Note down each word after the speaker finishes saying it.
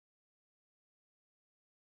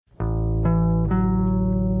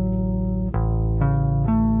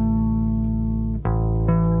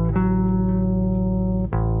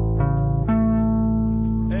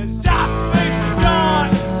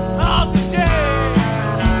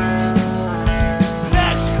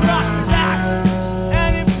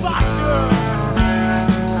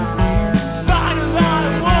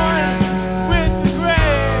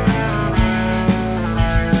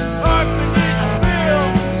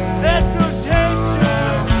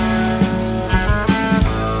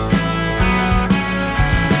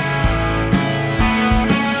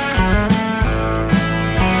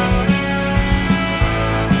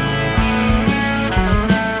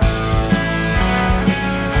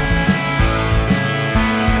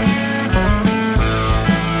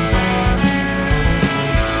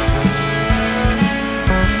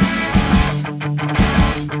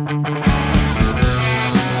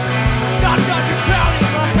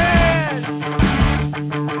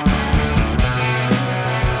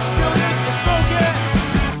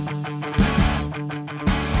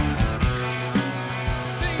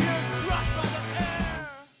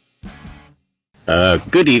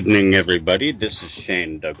Good evening, everybody. This is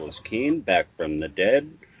Shane Douglas Keene, back from the dead,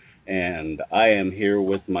 and I am here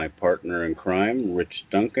with my partner in crime, Rich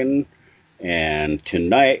Duncan. And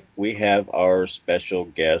tonight we have our special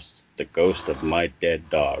guest, the ghost of my dead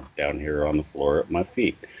dog, down here on the floor at my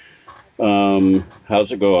feet.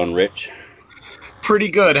 How's it going, Rich? Pretty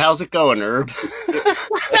good. How's it going, Herb?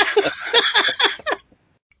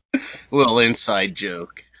 Little inside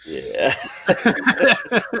joke. Yeah.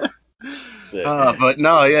 But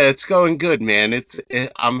no, yeah, it's going good, man.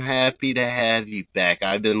 I'm happy to have you back.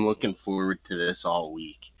 I've been looking forward to this all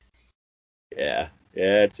week. Yeah,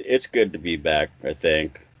 it's good to be back, I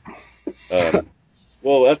think.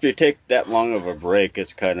 Well, after you take that long of a break,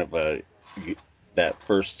 it's kind of that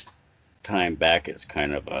first time back is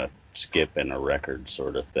kind of a skip in a record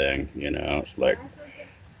sort of thing, you know. It's like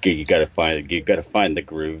you gotta find the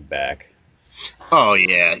groove back. Oh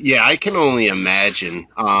yeah, I can only imagine.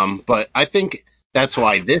 But I think that's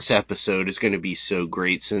why this episode is going to be so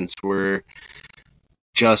great since we're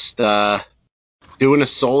just doing a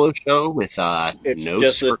solo show with It's no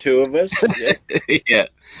just the script. two of us. Yeah. Yeah,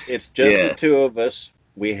 It's just the yeah. two of us.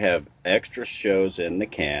 We have extra shows in the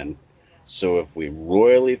can. So if we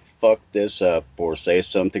royally fuck this up or say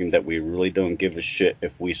something that we really don't give a shit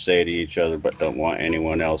if we say to each other but don't want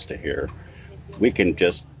anyone else to hear, we can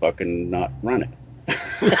just fucking not run it.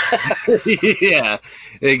 Yeah,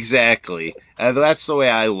 exactly. That's the way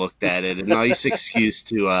I looked at it. A nice excuse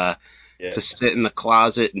Yeah. to sit in the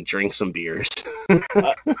closet and drink some beers.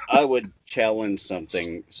 I, I would challenge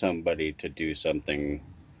somebody to do something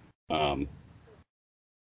um,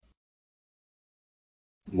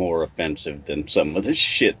 more offensive than some of the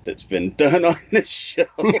shit that's been done on this show.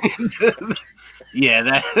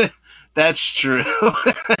 Yeah, that's true.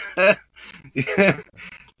 Yeah,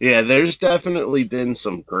 yeah, there's definitely been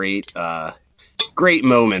some great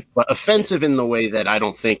moments, but offensive in the way that I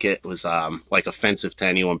don't think it was like offensive to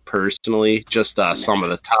anyone personally. Just some of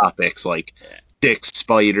the topics like dick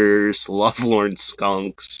spiders, lovelorn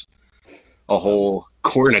skunks, a whole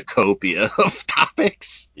cornucopia of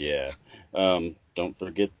topics. Yeah. Don't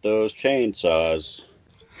forget those chainsaws.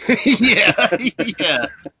 Yeah,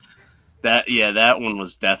 yeah. That one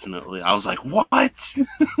was definitely. I was like, what?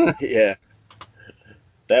 Yeah.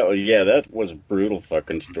 That was a brutal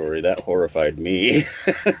fucking story. That horrified me.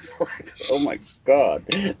 It's like, oh my god.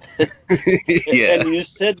 Yeah, And you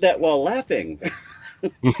said that while laughing.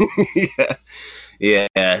 yeah,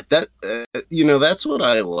 yeah. That's what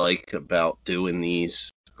I like about doing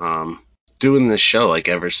this show. Like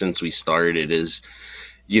ever since we started, is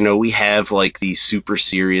we have like these super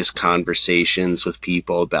serious conversations with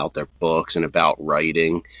people about their books and about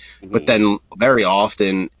writing, but Mhm. then very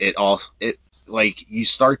often it like you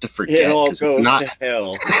start to It forget all because it's goes not. to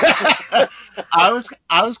hell.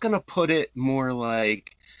 I was gonna put it more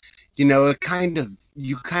like you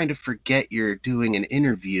kind of forget you're doing an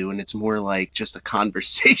interview and it's more like just a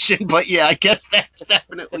conversation. But yeah, I guess that's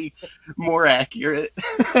definitely more accurate.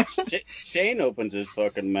 Shane opens his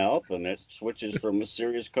fucking mouth and it switches from a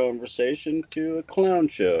serious conversation to a clown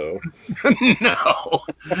show. No,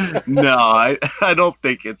 no, I don't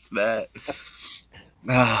think it's that.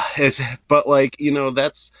 It's but like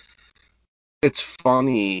that's it's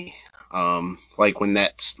funny. Like when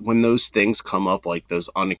those things come up, like those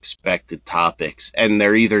unexpected topics, and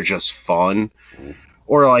they're either just fun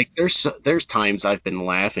or like there's times I've been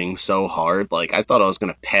laughing so hard, like I thought I was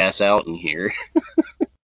gonna pass out in here.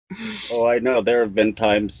 Oh, I know. There have been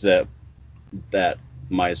times that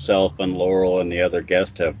myself and Laurel and the other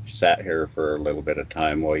guest have sat here for a little bit of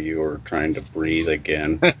time while you were trying to breathe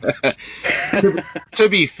again. To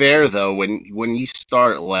be fair though, when you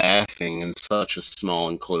start laughing in such a small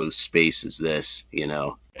enclosed space as this,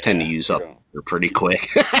 tend to Yeah, use you up don't. pretty quick.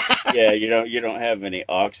 Yeah, you don't have any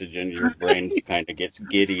oxygen. Your brain kind of gets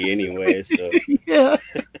giddy anyway. So Yeah.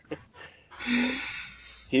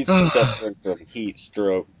 he's suffering from heat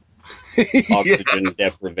stroke, Yeah. oxygen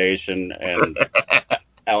deprivation, and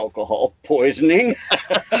alcohol poisoning.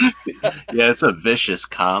 Yeah, it's a vicious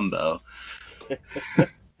combo.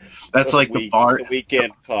 That's Oh, like the bar. the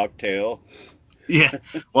weekend cocktail. Yeah.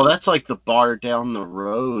 Well, that's like the bar down the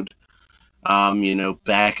road.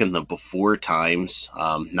 Back in the before times,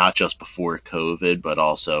 not just before COVID, but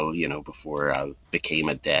also, before I became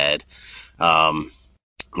a dad. Um,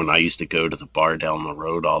 when I used to go to the bar down the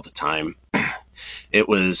road all the time, it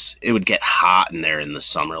would get hot in there in the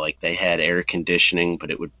summer. Like they had air conditioning, but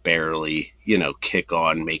it would barely, kick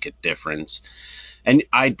on, make a difference. And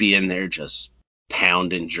I'd be in there just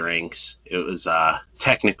pounding drinks. It was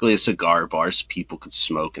technically a cigar bar, so people could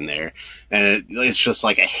smoke in there, and it's just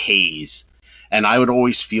like a haze. and I would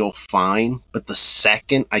always feel fine. But the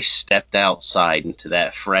second I stepped outside into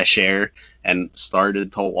that fresh air and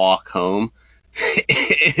started to walk home,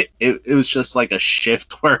 it was just like a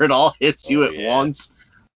shift where it all hits you Oh at yeah. once.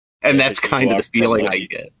 And Yeah, that's 'cause you kind of the walk from feeling I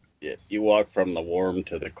get. you walk from the warm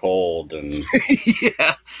to the cold, and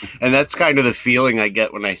Yeah. And that's kind of the feeling I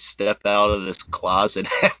get when I step out of this closet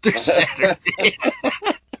after Saturday.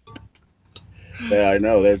 yeah, I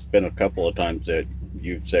know there's been a couple of times that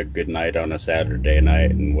you've said good night on a Saturday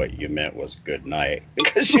night, and what you meant was good night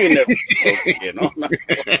because you never spoke again all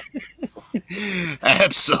night.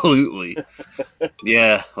 Absolutely.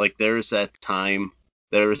 Yeah, like there was that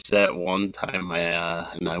one time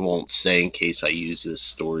and I won't say in case I use this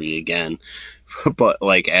story again, but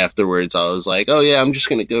like afterwards I was like, oh yeah, I'm just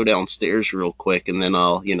gonna go downstairs real quick and then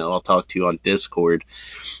I'll talk to you on Discord.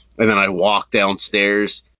 And then I walked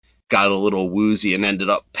downstairs, got a little woozy and ended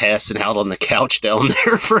up passing out on the couch down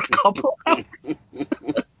there for a couple hours.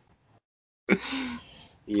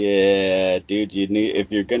 Yeah, dude, you need if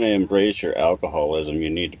you're gonna embrace your alcoholism, you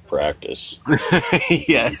need to practice.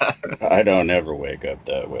 Yeah. I don't ever wake up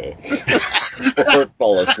that way or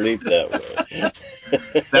fall asleep that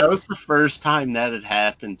way. That was the first time that had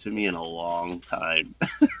happened to me in a long time.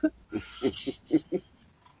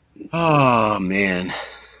 Oh man.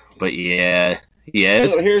 But yeah. Yeah.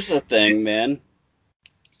 So here's the thing, man.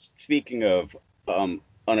 Speaking of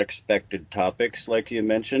unexpected topics, like you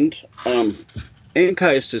mentioned,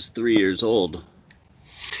 Ankeist is 3 years old,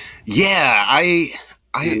 Yeah, I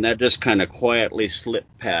and that just kind of quietly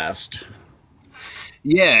slipped past.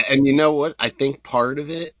 yeah, and you know what? I think part of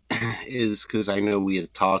it is because I know we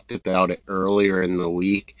had talked about it earlier in the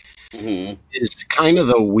week. Hmm. Is kind of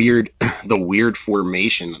the weird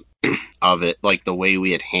formation of it, like the way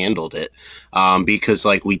we had handled it, because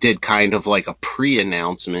like we did kind of like a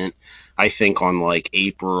pre-announcement, I think on like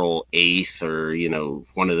April 8th or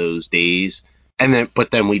one of those days, and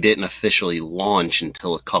then we didn't officially launch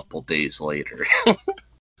until a couple days later.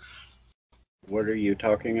 What are you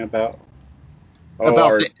talking about? Oh,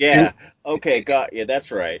 About or the yeah, okay, got you. That's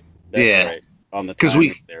right. That's yeah, right. On the because we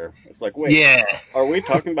timing there, it's like, wait, yeah. are we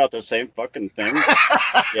talking about the same fucking thing?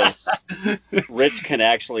 Yes. Rich can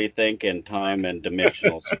actually think in time and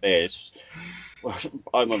dimensional space.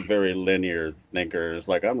 I'm a very linear thinker. It's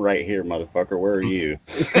like, I'm right here, motherfucker. Where are you?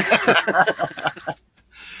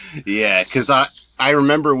 Yeah, because I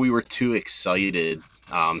remember we were too excited,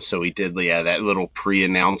 so we did that little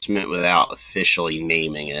pre-announcement without officially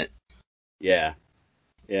naming it. Yeah,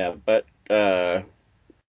 yeah, but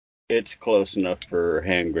it's close enough for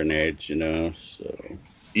hand grenades, so.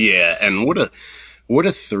 Yeah, and what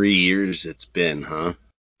a 3 years it's been, huh?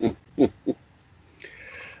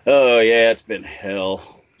 Oh yeah, it's been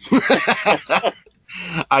hell.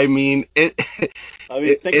 I mean I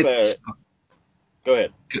mean, think about it's it. Go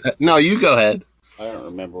ahead. no, you go ahead. I don't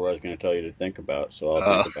remember what I was going to tell you to think about, so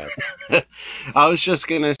I'll Uh, think about it. I was just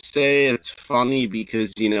gonna say it's funny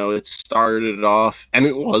because it started off and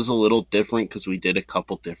it was a little different because we did a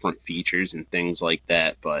couple different features and things like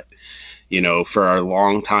that, but for our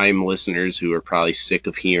longtime listeners who are probably sick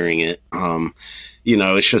of hearing it,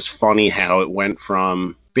 it's just funny how it went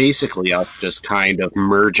from basically us just kind of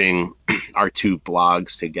merging our two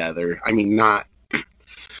blogs together. I mean, not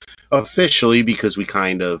officially because we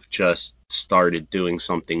kind of just started doing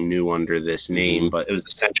something new under this name, Hmm. but it was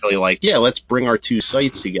essentially like, yeah, let's bring our two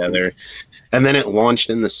sites together. And then it launched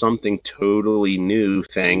into something totally new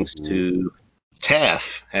thanks Hmm. to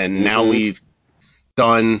TAF. And now Hmm. we've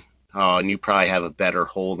done, and you probably have a better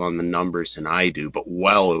hold on the numbers than I do, but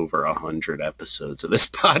well over 100 episodes of this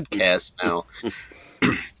podcast now.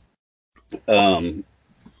 Um,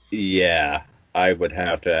 yeah, I would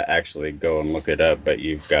have to actually go and look it up, but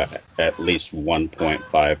you've got at least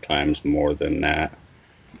 1.5 times more than that.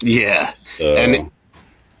 Yeah. And So,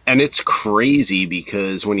 and it's crazy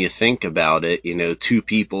because when you think about it, two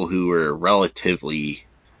people who were relatively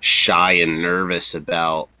shy and nervous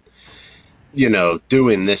about,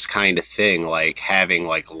 doing this kind of thing, like having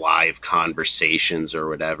like live conversations or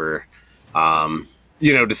whatever,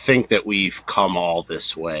 to think that we've come all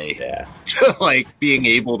this way yeah. to like being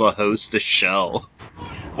able to host a show.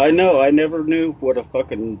 I know, I never knew what a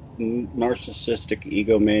fucking narcissistic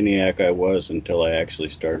egomaniac I was until I actually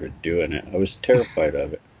started doing it. I was terrified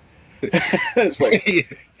of it. It's like,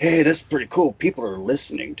 hey, that's pretty cool. People are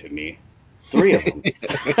listening to me. 3 of them.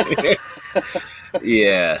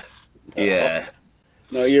 Yeah. No, Yeah.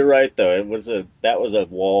 no, you're right though. That was a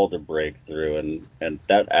wall to break through, and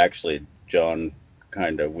that actually, John,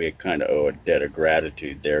 we kind of owe a debt of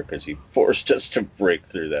gratitude there because he forced us to break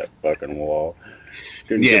through that fucking wall.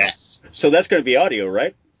 Yeah. So that's going to be audio,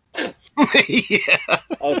 right? Yeah.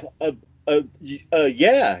 Uh, uh,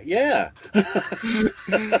 yeah.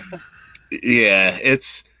 Yeah,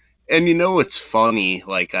 and it's funny,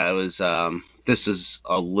 like I was, this is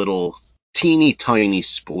a little teeny tiny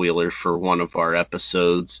spoiler for one of our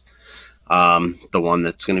episodes, the one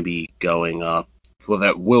that's going to be going up, well,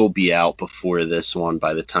 that will be out before this one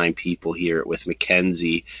by the time people hear it, with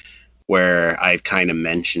Mackenzie, where I'd kind of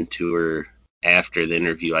mentioned to her after the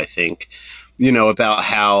interview, I think, about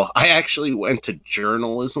how I actually went to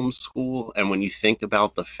journalism school, and when you think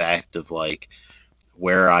about the fact of like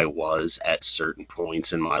where I was at certain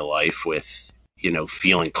points in my life with,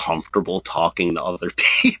 feeling comfortable talking to other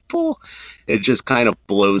people, it just kind of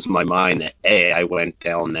blows my mind that A, I went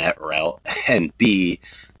down that route, and B,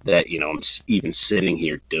 that, I'm even sitting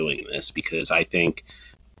here doing this, because I think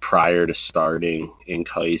prior to starting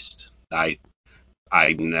Inkheist,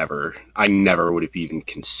 I never would have even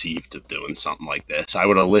conceived of doing something like this. I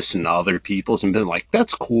would have listened to other people's and been like,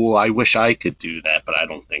 that's cool. I wish I could do that, but I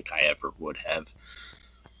don't think I ever would have.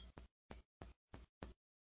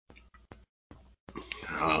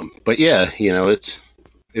 But yeah, it's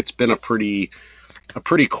been a pretty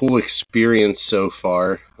cool experience so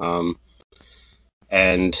far.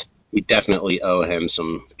 And we definitely owe him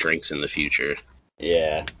some drinks in the future.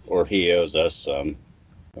 Yeah, or he owes us some.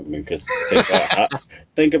 I mean, because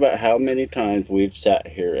think about how many times we've sat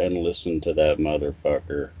here and listened to that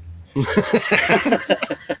motherfucker.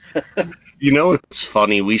 It's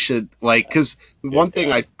funny. We should because Good one thing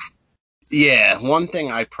God. I yeah, one thing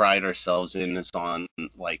I pride ourselves in is on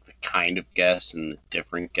like the kind of guests and the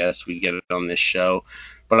different guests we get on this show.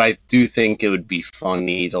 But I do think it would be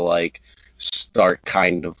funny to like start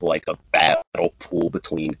kind of like a battle pool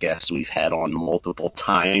between guests we've had on multiple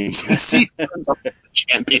times and see who's the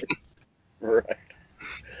champion. Right.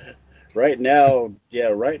 Right now, yeah,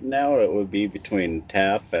 right now it would be between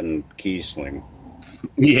Taff and Kiesling.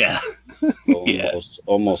 Yeah, yeah,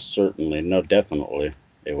 Almost certainly. No, definitely.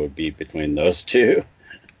 It would be between those two.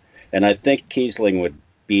 And I think Kiesling would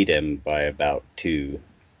beat him by about two.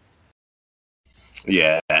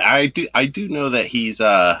 yeah. I do know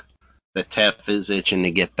that that Taff is itching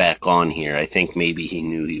to get back on here. I think maybe he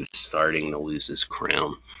knew he was starting to lose his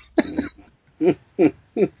crown.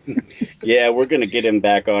 Yeah, we're going to get him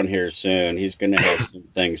back on here soon. He's going to have some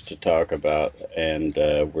things to talk about, and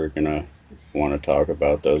we're going to want to talk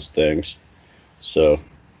about those things. So,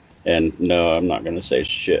 and no, I'm not going to say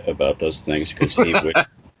shit about those things because he would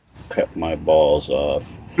cut my balls off.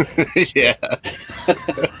 So, Yeah,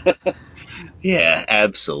 yeah,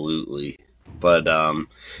 absolutely. But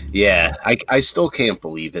yeah, I still can't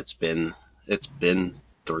believe it's been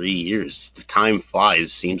 3 years. The time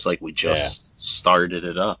flies. Seems like we yeah. just started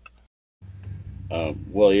it up.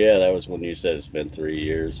 Well, yeah, that was when you said it's been 3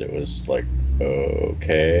 years. It was like,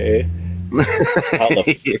 okay, how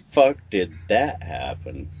the fuck did that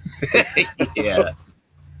happen? Yeah,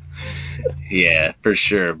 yeah, for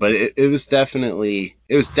sure. But it was definitely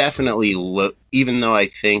even though I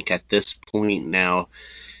think at this point now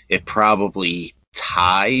it probably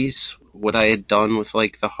ties what I had done with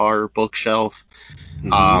like the horror bookshelf.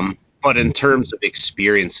 Hmm. But in terms of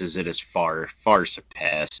experiences, it has far, far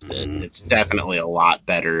surpassed it. Hmm. It's definitely a lot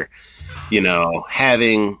better,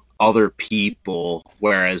 having other people,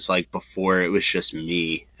 whereas like before it was just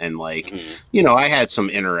me and like, Hmm. I had some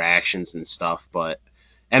interactions and stuff,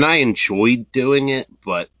 and I enjoyed doing it,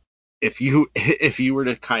 but if you were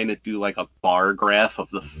to kind of do like a bar graph of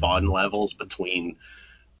the fun levels between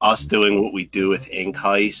us doing what we do with Ink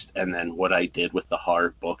Heist and then what I did with the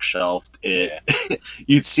hard bookshelf, Yeah,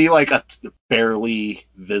 you'd see like a barely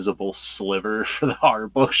visible sliver for the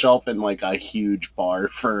hard bookshelf and like a huge bar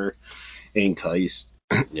for Ink Heist.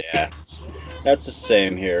 yeah, that's the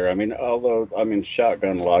same here. I mean, although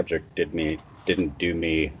Shotgun Logic didn't do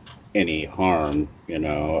me any harm,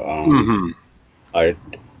 Hmm. I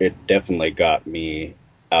it definitely got me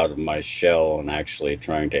out of my shell and actually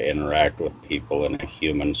trying to interact with people in a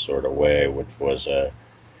human sort of way, which was a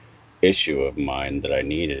issue of mine that I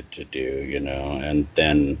needed to do, and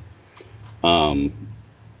then um,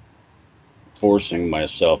 forcing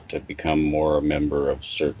myself to become more a member of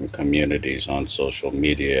certain communities on social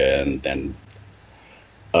media, and then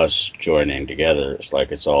us joining together. It's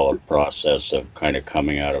like it's all a process of kind of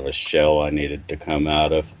coming out of a shell I needed to come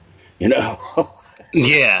out of, you know.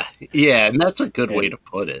 Yeah, yeah, and that's a good way and to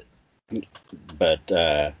put it.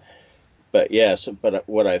 but yeah, but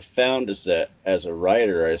what I've found is that as a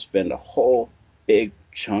writer, I spend a whole big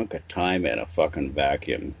chunk of time in a fucking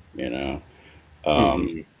vacuum,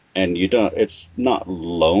 Hmm. and you don't. It's not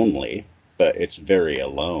lonely, but it's very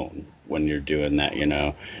alone when you're doing that, you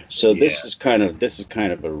know. So Yeah. this is kind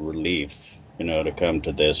of a relief, you know, to come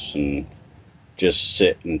to this and just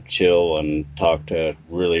sit and chill and talk to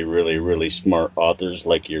really, really, really smart authors,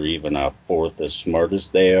 like you're even a fourth as smart as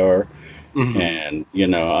they are. And, you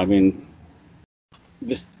know, I mean,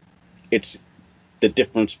 this it's the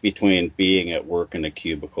difference between being at work in a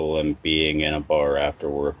cubicle and being in a bar after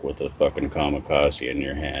work with a fucking kamikaze in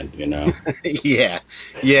your hand, you know? Yeah,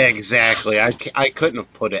 yeah, exactly. I couldn't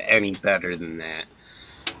have put it any better than that.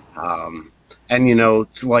 And you know,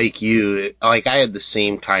 like you, like I had the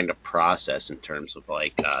same kind of process in terms of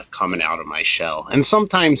like coming out of my shell. And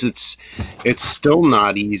sometimes it's still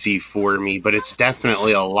not easy for me, but it's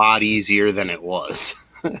definitely a lot easier than it was.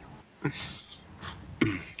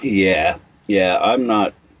 Yeah, yeah, I'm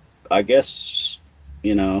not, I guess,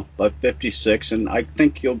 you know, by 56, and I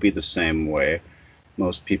think you'll be the same way.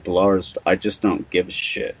 Most people are. I just don't give a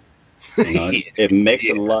shit. You know, Yeah. it makes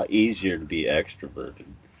it a Yeah. lot easier to be extroverted,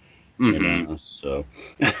 you hmm know, so.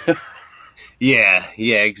 Yeah,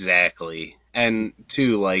 yeah, exactly. And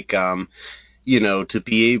too, like, you know, to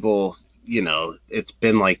be able, you know, it's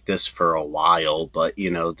been like this for a while, but, you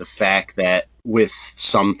know, the fact that with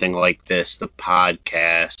something like this, the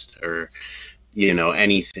podcast or, you know,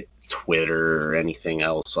 anything, Twitter or anything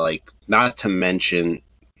else, like, not to mention,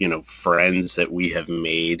 you know, friends that we have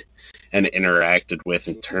made and interacted with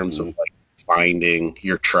in terms of Mhm. like finding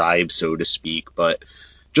your tribe, so to speak, but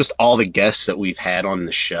just all the guests that we've had on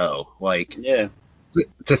the show. Like, Yeah.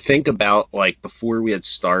 to think about, like, before we had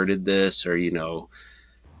started this, or, you know,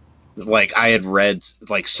 like I had read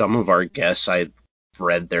like some of our guests, I had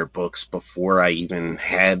read their books before I even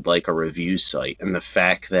had like a review site, and the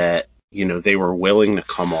fact that, you know, they were willing to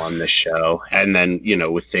come on the show, and then, you know,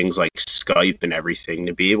 with things like Skype and everything,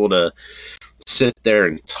 to be able to sit there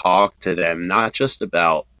and talk to them, not just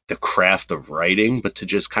about the craft of writing, but to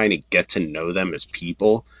just kind of get to know them as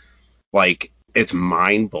people, like, it's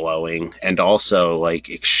mind blowing, and also like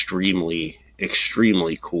extremely,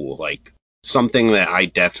 extremely cool. Like, something that I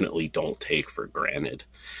definitely don't take for granted.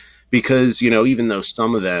 Because, you know, even though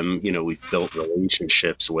some of them, you know, we've built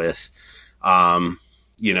relationships with, um,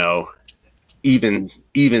 you know, even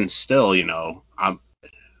still, you know,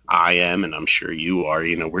 I am, and I'm sure you are,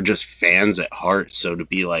 you know, we're just fans at heart. So to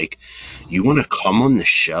be like, you want to come on the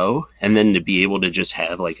show, and then to be able to just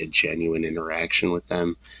have like a genuine interaction with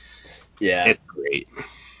them, Yeah. it's great.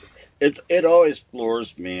 It always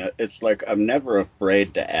floors me. It's like I'm never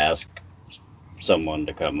afraid to ask someone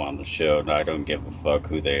to come on the show, and I don't give a fuck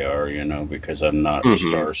who they are, you know, because I'm not hmm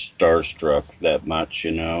starstruck that much,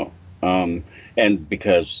 you know. And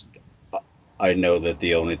because I know that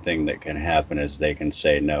the only thing that can happen is they can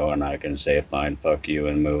say no, and I can say fine, fuck you,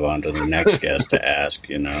 and move on to the next guest to ask,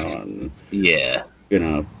 you know, and Yeah. you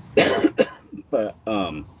know, but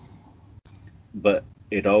but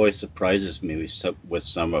it always surprises me with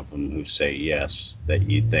some of them who say yes that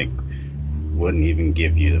you think wouldn't even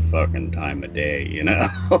give you the fucking time of day, you know.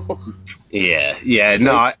 Yeah. Yeah. It's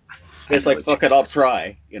No, like I it's know like what you fuck it, I'll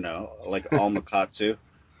try, you know, like Almakatsu,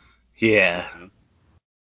 Yeah. you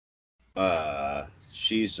know.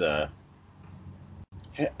 She's a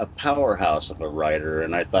powerhouse of a writer,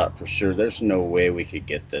 and I thought for sure there's no way we could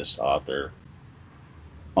get this author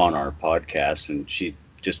on our podcast, and she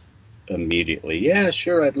just immediately, yeah,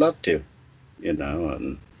 sure, I'd love to, you know,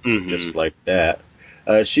 and hmm just like that.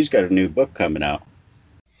 She's got a new book coming out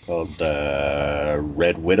called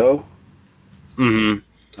Red Widow, hmm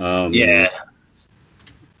Yeah.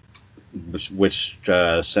 um, which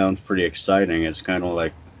sounds pretty exciting. It's kind of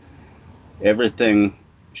like everything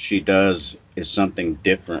she does is something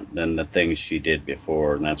different than the things she did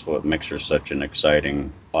before, and that's what makes her such an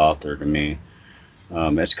exciting author to me.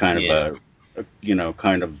 It's kind of Yeah. you know,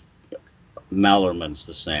 kind of Mallerman's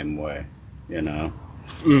the same way, you know.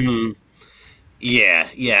 hmm Yeah.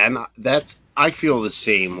 Yeah. And I feel the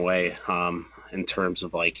same way, in terms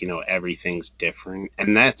of like, you know, everything's different.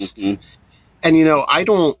 Hmm. And, you know, I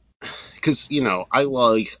don't, because, you know, I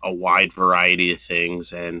like a wide variety of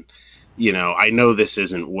things, and, you know, I know this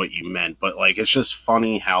isn't what you meant, but like it's just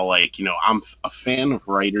funny how, like, you know, I'm a fan of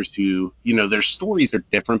writers who, you know, their stories are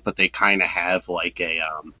different, but they kind of have like a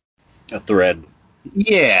A thread.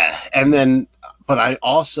 yeah. And then, but I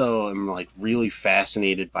also am like really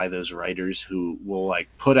fascinated by those writers who will like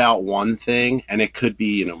put out one thing, and it could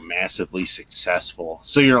be, you know, massively successful.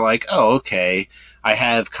 So you're like, oh, okay, I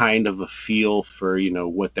have kind of a feel for, you know,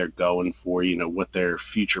 what they're going for, you know, what their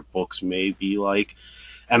future books may be like.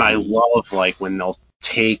 And I Hmm. love like when they'll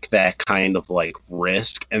take that kind of like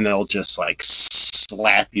risk, and they'll just like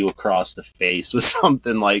slap you across the face with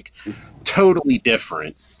something like totally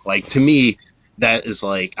different. Like, to me, that is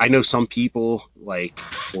like, I know some people like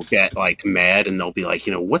will get like mad and they'll be like,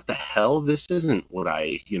 what the hell? This isn't what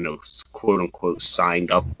I, quote unquote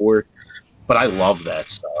signed up for. But I love that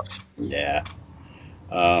stuff. Yeah.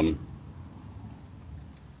 Um,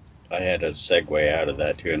 I had a segue out of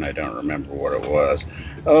that too, and I don't remember what it was.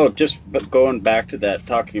 Oh, just but going back to that,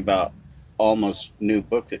 talking about almost new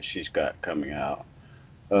book that she's got coming out.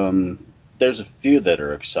 There's a few that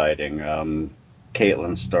are exciting.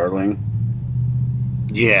 Caitlin Starling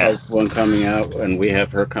Yeah. has one coming out, and we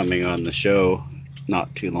have her coming on the show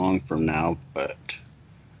not too long from now, but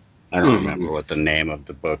I don't Hmm. remember what the name of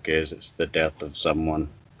the book is. It's The Death of Someone.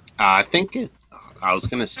 I think I was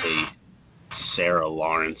going to say Sarah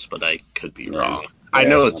Lawrence, but I could be Yeah, wrong. I yeah,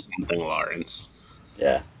 know it's something Lawrence.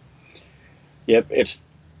 yeah. Yep, it's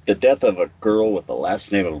the death of a girl with the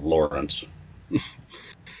last name of Lawrence.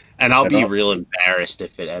 And I'll I be don't. real embarrassed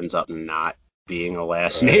if it ends up not being a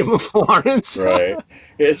last Right, name of Lawrence. right.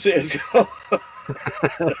 It's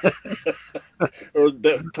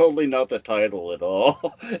totally not the title at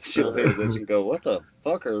all. She'll hear this and go, "What the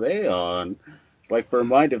fuck are they on?" Like, for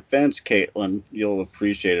my defense, Caitlin, you'll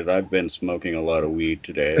appreciate it. I've been smoking a lot of weed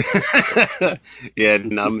today. Yeah,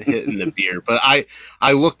 and I'm hitting the beer. But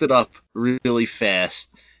I looked it up really fast,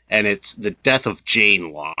 and it's the death of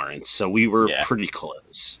Jane Lawrence, so we were Yeah, pretty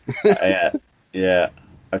close. I, yeah.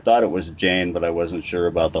 I thought it was Jane, but I wasn't sure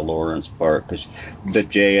about the Lawrence part because the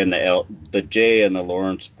J and the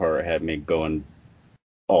Lawrence part had me going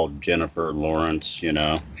all Jennifer Lawrence.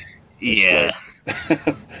 It's Yeah.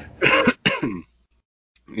 like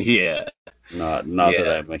Yeah. not that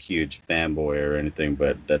Yeah. I'm a huge fanboy or anything,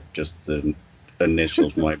 but that just the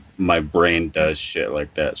initials. My brain does shit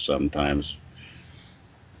like that sometimes.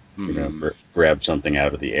 Hmm. Grab something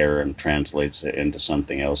out of the air and translates it into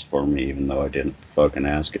something else for me, even though I didn't fucking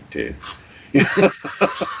ask it to.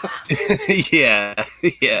 Yeah.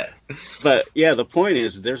 Yeah. But yeah, the point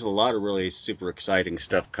is, there's a lot of really super exciting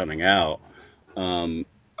stuff coming out, um,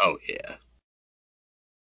 Oh, yeah.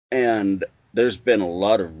 and there's been a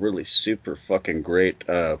lot of really super fucking great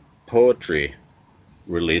poetry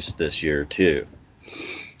released this year too,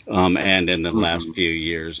 and in the last Hmm. few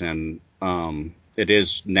years, and it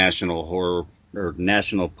is National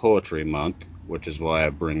Poetry Month, which is why I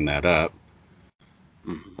bring that up.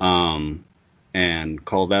 Hmm. Um, and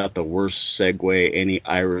call that the worst segue any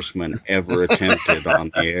Irishman ever attempted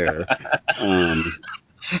on the air. Um,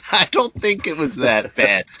 I don't think it was that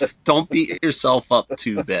bad. Don't beat yourself up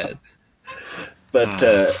too bad.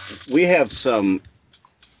 but we have some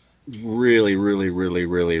really, really, really,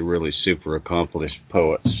 really, really super accomplished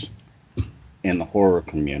poets in the horror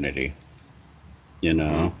community, you Hmm.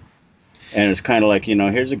 know. And it's kind of like,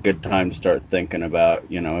 here's a good time to start thinking about,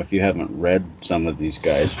 if you haven't read some of these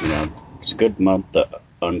guys, it's a good month to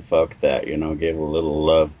unfuck that, give a little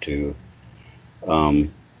love to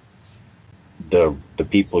um, the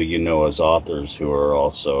people as authors who are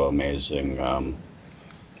also amazing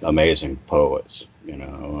poets,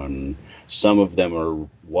 and some of them are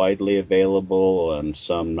widely available and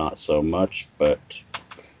some not so much, but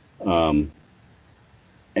um,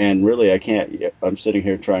 and really I'm sitting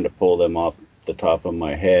here trying to pull them off the top of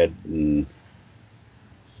my head, and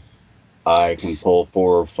I can pull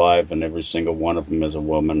 4 or 5, and every single one of them is a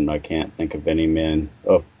woman. I can't think of any men.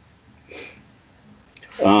 Oh,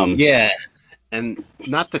 um, Yeah, and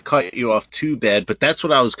not to cut you off too bad, but that's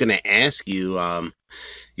what I was going to ask you.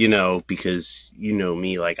 Because you know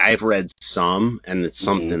me, like I've read some, and it's mhm.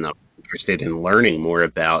 something that I'm interested in learning more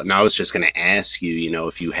about. And I was just going to ask you,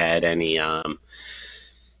 if you had any,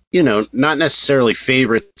 not necessarily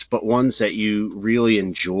favorites, but ones that you really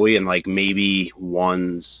enjoy, and like maybe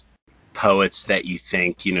ones poets that you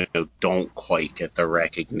think, don't quite get the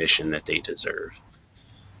recognition that they deserve.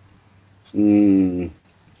 Mm,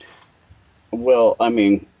 well, I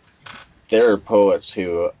mean, there are poets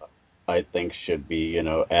who I think should be,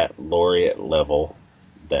 at laureate level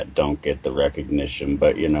that don't get the recognition.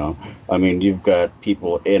 But, I mean, you've got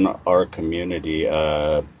people in our community,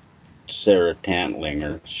 Sarah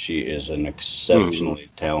Tantlinger. She is an Hmm. exceptionally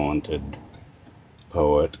talented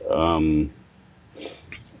poet.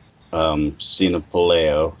 Cynthia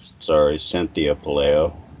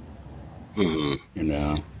Paleo, Hmm. you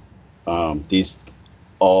know, these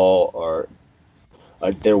all are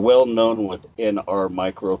they're well known within our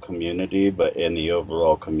micro community, but in the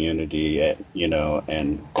overall community, and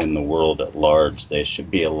in the world at large, they should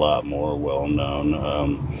be a lot more well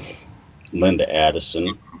known. Linda Addison,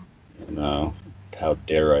 you know, how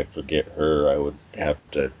dare I forget her? I would have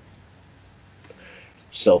to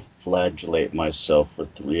self-flagellate myself for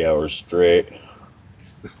 3 hours straight.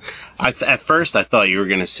 At first I thought you were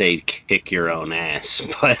gonna say kick your own ass,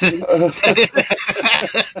 but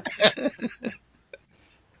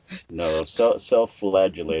No,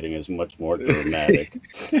 self-flagellating is much more dramatic.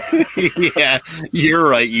 yeah, you're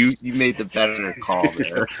right. You made the better call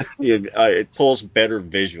there. It pulls better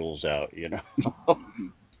visuals out, you know.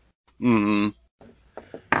 Hmm.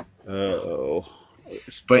 Oh,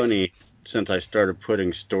 it's But funny since I started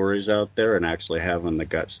putting stories out there and actually having the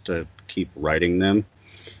guts to keep writing them.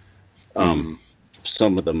 mhm.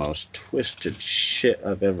 Some of the most twisted shit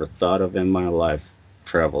I've ever thought of in my life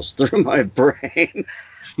travels through my brain.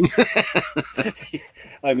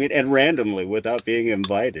 I mean, and randomly without being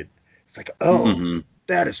invited. It's like, oh, Mhm.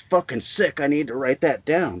 that is fucking sick. I need to write that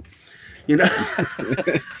down. You know?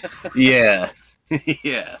 Yeah.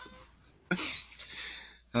 Yeah.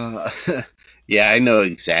 Uh, yeah, I know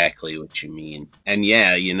exactly what you mean. And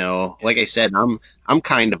yeah, like I said, I'm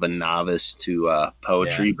kind of a novice to Yeah.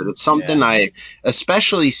 poetry, but it's Yeah. something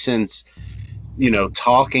especially since,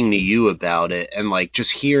 talking to you about it and like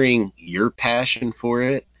just hearing your passion for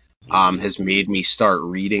it, Mhm. has made me start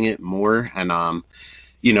reading it more. And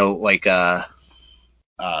like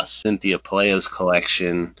Cynthia Palaio's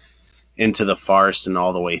collection, Into the Forest and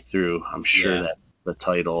all the way through. I'm sure Yeah. that the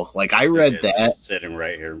title. Like I It read is. that. It's sitting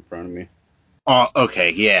right here in front of me. Oh,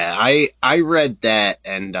 okay, yeah. I read that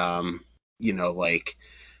and like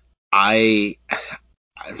I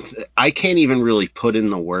I can't even really put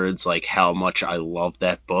in the words like how much I love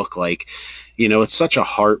that book. Like, it's such a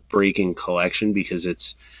heartbreaking collection because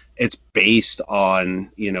it's based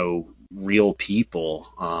on, real people.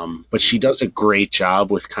 But she does a great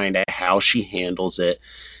job with kind of how she handles it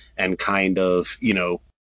and kind of,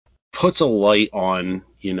 puts a light on,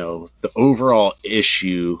 the overall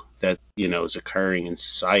issue that, is occurring in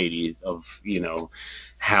society of,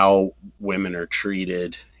 how women are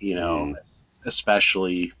treated, Mm.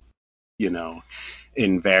 especially, you know,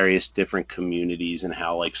 in various different communities and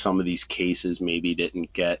how like some of these cases maybe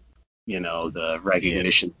didn't get, the Yeah.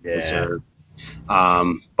 recognition they Yeah. deserve.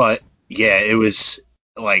 But yeah, it was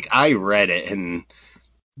like I read it and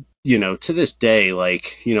to this day,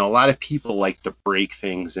 like, a lot of people like to break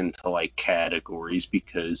things into like categories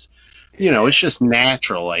because, it's just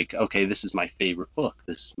natural. Like, okay, this is my favorite book.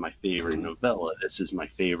 This is my favorite Mhm. novella. This is my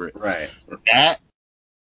favorite. Right. That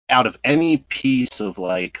out of any piece of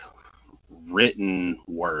like written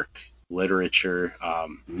work, literature,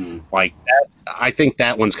 Mhm. like that, I think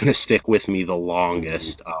that one's going to stick with me the Mhm.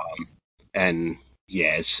 longest. And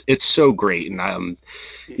yeah, it's so great. And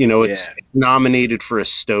it's Yeah. nominated for a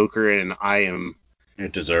Stoker, and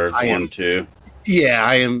It deserves I one am, too. yeah,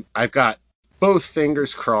 I've got both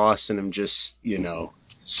fingers crossed, and I'm just,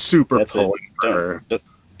 super That's a pulling for don't her. don't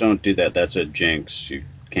don't do that. That's a jinx. You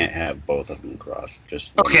can't have both of them crossed.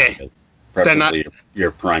 Just one of Okay, the, then preferably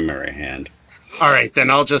your primary hand. all right, then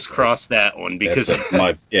I'll just cross that one That's because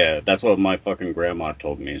that's what my fucking grandma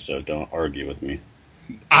told me. So don't argue with me.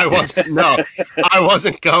 no, I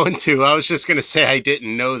wasn't going to. I was just going to say I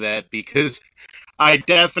didn't know that because I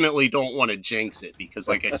definitely don't want to jinx it because,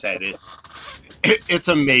 like I said, it's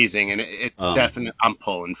amazing and it's um, definitely I'm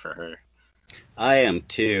pulling for her. I am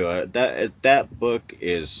too. That book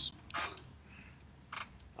is.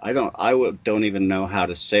 Don't even know how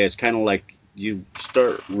to say. It's kind of like you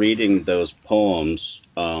start reading those poems,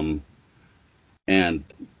 and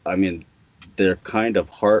I mean, they're kind of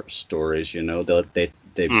heart stories, you know. They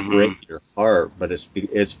break Hmm. your heart, but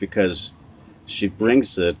it's because she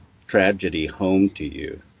brings the tragedy home to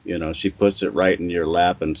you. You know, she puts it right in your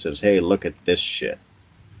lap and says, "Hey, look at this shit."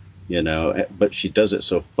 You know, but she does it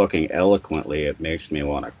so fucking eloquently, it makes me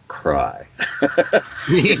want to cry.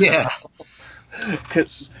 You Yeah. know,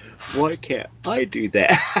 because why can't I do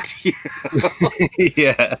that? You know?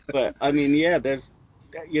 Yeah. But I mean, yeah, there's,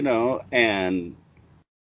 and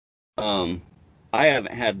um, I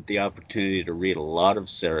haven't had the opportunity to read a lot of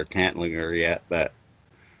Sarah Tantlinger yet, but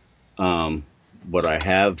um, what I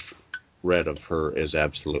have read of her is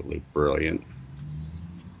absolutely brilliant.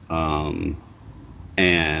 Um,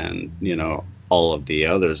 and all of the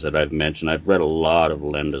others that I've mentioned, I've read a lot of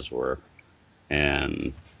Linda's work,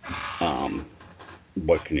 and um,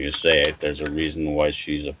 what can you say? There's a reason why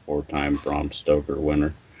she's a four-time Bram Stoker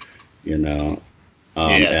winner, you know,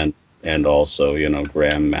 um, Yeah. and and also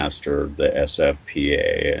Grandmaster of the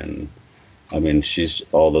SFPA, and I mean she's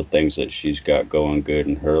all the things that she's got going good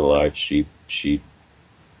in her life. She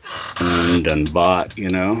earned and bought,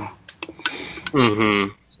 Hmm.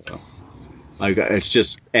 So it's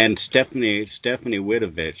just, and Stephanie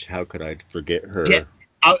Witovich. How could I forget Yeah. her?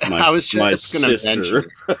 I My was my just gonna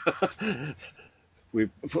sister. mention. we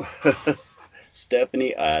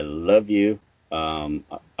Stephanie, I love you.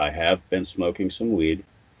 I have been smoking some weed,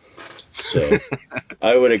 so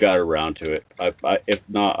I would have got around to it. If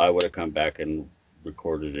not, I would have come back and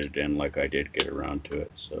recorded it again like I did get around to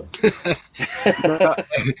it. So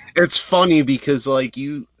It's funny because like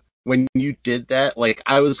when you did that, like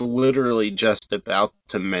I was literally just about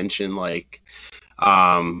to mention like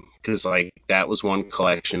because like that was one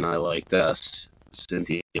collection I liked,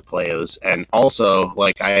 Cynthia Playos, and also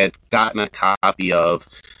like I had gotten a copy of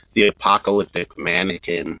The Apocalyptic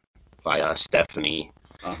Mannequin by Stephanie,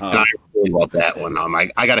 and I really love that one.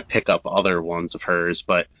 I got to pick up other ones of hers,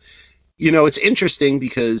 but it's interesting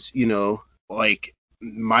because like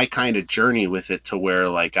my kind of journey with it to where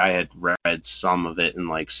like I had read some of it in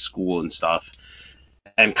like school and stuff,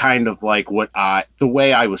 and kind of like the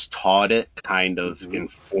way I was taught it kind of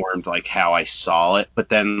informed like how I saw it. But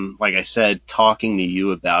then, like I said, talking to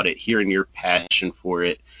you about it, hearing your passion for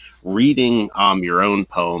it, reading your own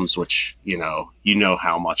poems, which you know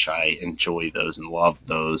how much I enjoy those and love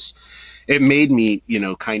those, it made me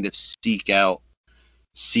kind of seek out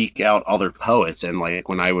other poets. And like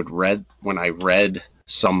when I read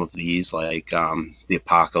some of these, like The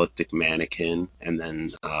Apocalyptic Mannequin, and then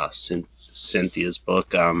Cynthia's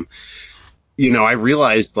book, I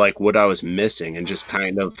realized like what I was missing, and just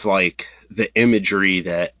kind of like the imagery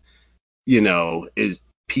that is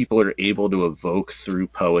people are able to evoke through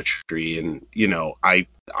poetry. And I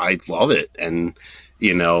love it, and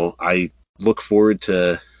I look forward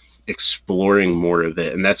to exploring more of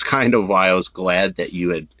it. And that's kind of why I was glad that you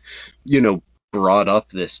had brought up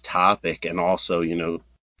this topic, and also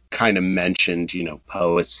kind of mentioned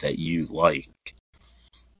poets that you like.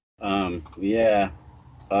 yeah,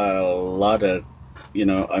 a lot of,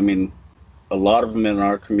 I mean, a lot of them in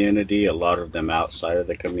our community, a lot of them outside of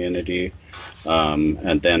the community,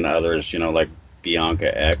 and then others, like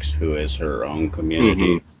Bianca X, who is her own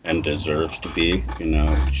community and deserves to be.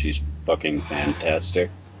 She's fucking fantastic.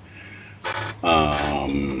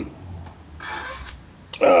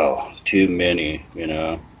 Oh, too many,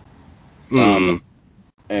 and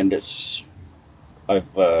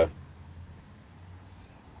I've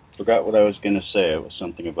forgot what I was gonna say. It was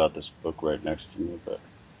something about this book right next to me, but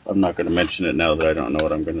I'm not gonna mention it now that I don't know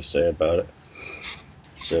what I'm gonna say about it.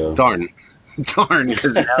 So darn,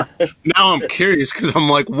 because now I'm curious, because I'm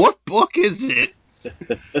like, what book is it?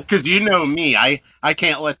 Because you know me, I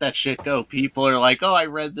can't let that shit go. People are like, oh, I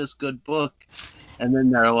read this good book, and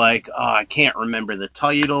then they're like, oh, I can't remember the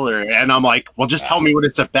title, and I'm like, well, just tell me what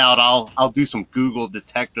it's about. I'll do some Google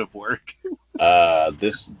detective work.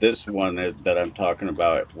 This one that I'm talking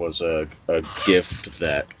about was a gift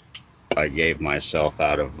that I gave myself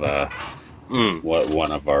out of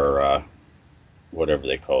one of our whatever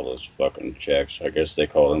they call those fucking checks. I guess they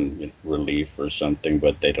call them relief or something,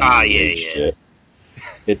 but they don't relieve shit.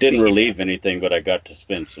 It didn't relieve anything, but I got to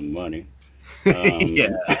spend some money.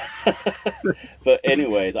 Yeah. But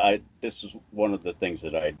anyway, this is one of the things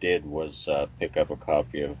that I did was pick up a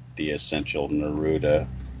copy of The Essential Neruda.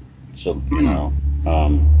 So,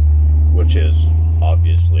 which is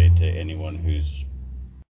obviously, to anyone who's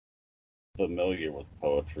familiar with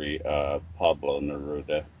poetry, Pablo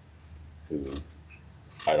Neruda, who,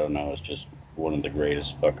 I don't know, is just one of the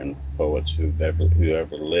greatest fucking poets who ever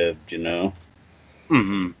lived,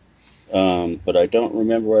 But I don't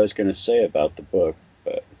remember what I was going to say about the book.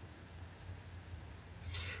 But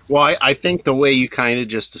well, I think the way you kind of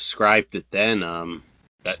just described it then,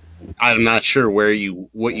 that I'm not sure what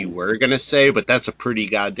you were gonna say, but that's a pretty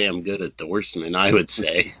goddamn good endorsement, I would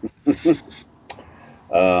say.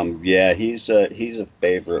 yeah, he's a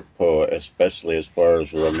favorite poet, especially as far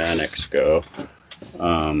as romantics go.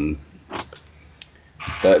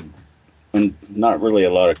 But and not really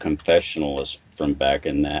a lot of confessionalists from back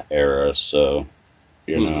in that era, so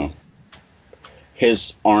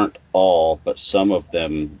his aren't all, but some of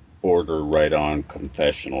them border right on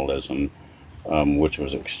confessionalism, which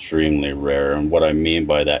was extremely rare. And what I mean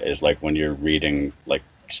by that is like when you're reading like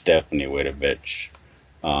Stephanie Wadovich,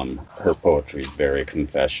 her poetry is very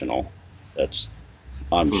confessional.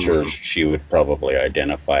 I'm sure she would probably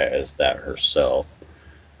identify as that herself.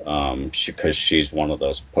 Because she's one of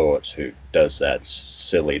those poets who does that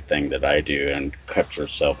silly thing that I do and cuts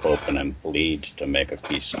herself open and bleeds to make a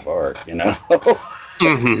piece of art,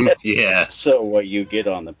 Yeah. So what you get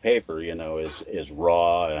on the paper, is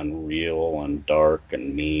raw and real and dark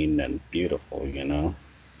and mean and beautiful,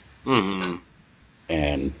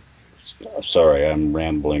 And sorry, I'm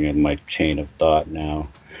rambling in my chain of thought now.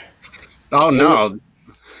 Oh no,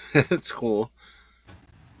 it's cool.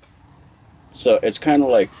 So it's kind of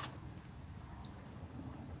like,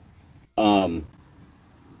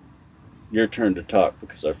 your turn to talk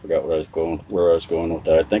because I forgot where I was going with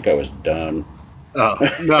that. I think I was done. Oh,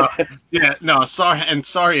 no. Yeah, no, sorry, and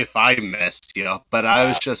sorry if I messed you up, but I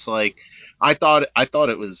was just like, I thought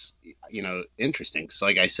it was, interesting. 'Cause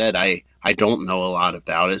like I said, I don't know a lot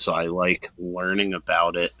about it, so I like learning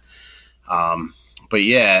about it. Um, but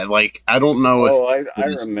yeah, like I don't know if Oh, I it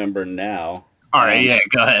was. remember now. All right, yeah,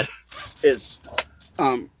 go ahead. It's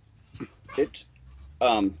um it's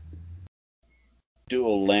um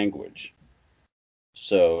dual language.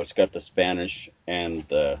 So it's got the Spanish and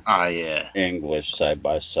the Ah, yeah. English side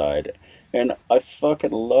by side, and I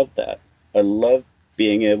fucking love that. I love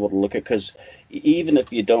being able to look at because even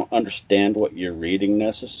if you don't understand what you're reading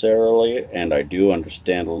necessarily, and I do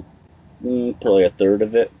understand probably a third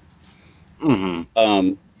of it, Mm-hmm.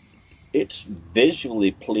 um, it's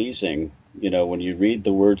visually pleasing. You know, when you read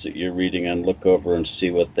the words that you're reading and look over and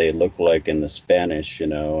see what they look like in the Spanish,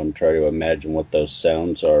 and try to imagine what those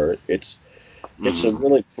sounds are. It's a Mm-hmm.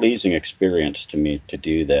 really pleasing experience to me to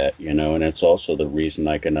do that, and it's also the reason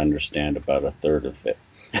I can understand about a third of it.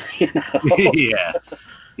 you know. Yeah.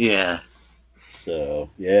 Yeah. So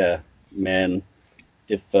yeah, man.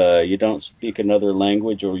 If you don't speak another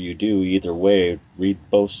language, or you do, either way, read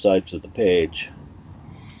both sides of the page.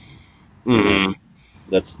 You know, Mm-hmm.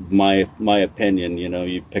 that's my opinion.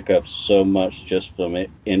 You pick up so much just from it,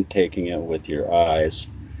 intaking it with your eyes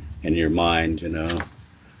and your mind.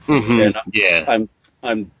 Mm-hmm. And Yeah. I'm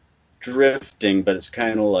I'm drifting, but it's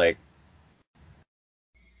kind of like,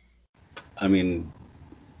 I mean,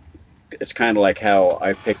 it's kind of like how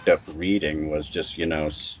I picked up reading was just,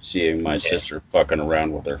 seeing my Yeah. sister fucking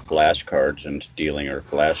around with her flashcards and stealing her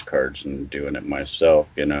flashcards and doing it myself,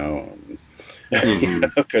 Mm-hmm.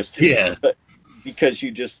 because Yeah. but because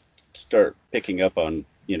you just start picking up on,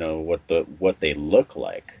 what they look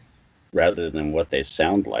like rather than what they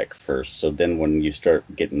sound like first. So then when you start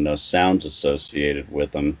getting those sounds associated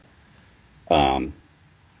with them, um,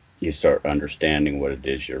 you start understanding what it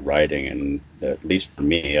is you're writing. And at least for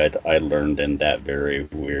me, I learned in that very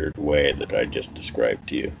weird way that I just described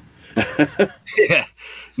to you. Yeah.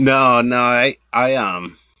 No, no, I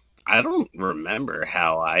don't remember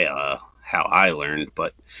how I learned,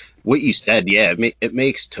 but what you said, yeah, it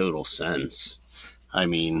makes total sense. I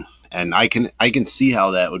mean, and I can see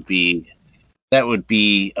how that would be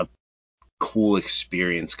a cool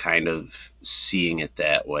experience, kind of seeing it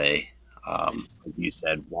that way. Like you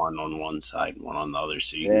said, one on one side, one on the other,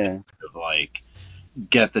 so you can Yeah. kind of like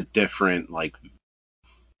get the different like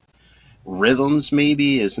rhythms,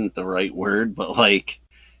 maybe isn't the right word, but like,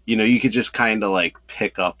 you could just kind of like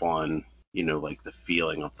pick up on, like the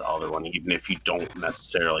feeling of the other one, even if you don't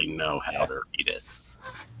necessarily know how Yeah. to read it.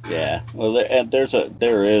 Yeah. Well,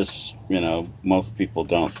 there is, most people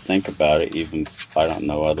don't think about it. Even I don't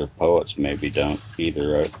know, other poets maybe don't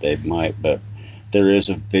either. Or they might, but there is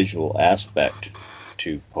a visual aspect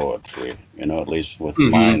to poetry. At least with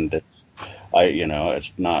Mm-hmm. mine, that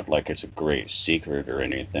it's not like it's a great secret or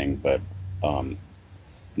anything, but um,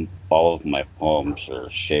 all of my poems are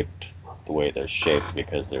shaped the way they're shaped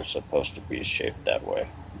because they're supposed to be shaped that way,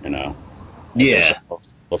 you know? They're Yeah.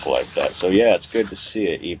 supposed to look like that. So, yeah, it's good to see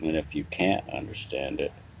it, even if you can't understand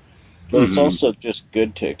it. But it's Mm-hmm. also just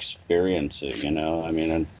good to experience it. I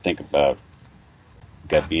mean, and think about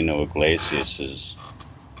Gabino Iglesias's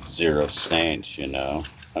Zero Saints. I mean, that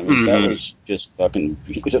Mm-hmm. was just fucking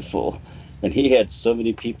beautiful. And he had so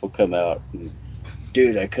many people come out and,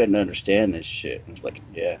 dude, I couldn't understand this shit. I was like,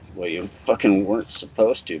 yeah, well, you fucking weren't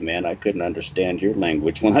supposed to, man. I couldn't understand your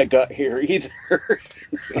language when I got here either.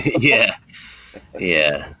 Yeah.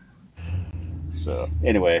 Yeah. So,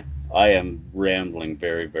 anyway, I am rambling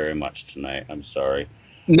very, very much tonight. I'm sorry.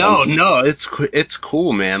 I'm No, no, it's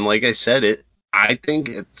cool, man. Like I said, I think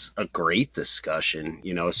it's a great discussion,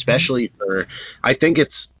 especially for I think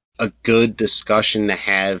it's a good discussion to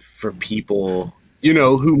have for people,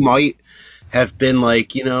 who might have been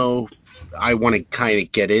like, I want to kind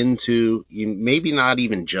of get into maybe not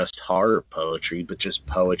even just horror poetry, but just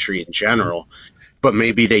poetry in general, but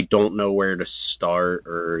maybe they don't know where to start,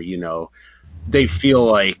 or, they feel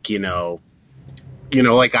like,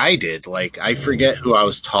 like I did. Like I forget who I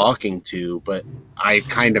was talking to, but I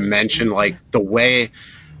kind of mentioned like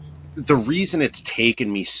the reason it's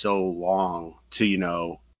taken me so long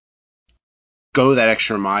to, go that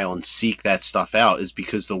extra mile and seek that stuff out is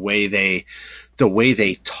because the way they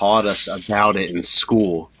taught us about it in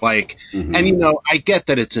school. Like, and hmm I get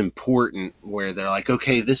that it's important where they're like,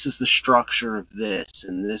 okay, this is the structure of this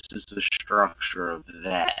and this is the structure of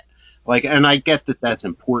that. Like, and I get that that's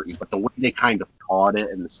important, but the way they kind of taught it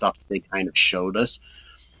and the stuff they kind of showed us,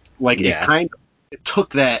 like Yeah. it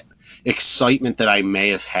took that. excitement that I may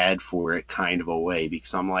have had for it kind of away,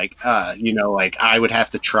 because I'm like, like I would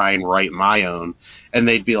have to try and write my own, and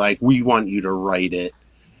they'd be like, we want you to write it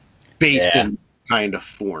based Yeah. in kind of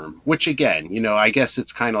form, which again, I guess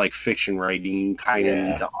it's kind of like fiction writing. You kind of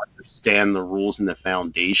need Yeah. to understand the rules and the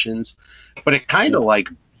foundations, but it kind of like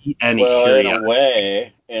beat any Well,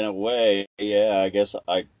 curiosity. in a way, yeah.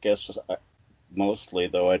 Mostly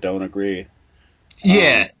though I don't agree.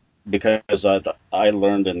 Yeah, Because I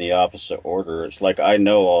learned in the opposite order. It's like I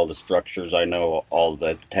know all the structures, I know all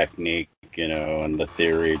the technique, and the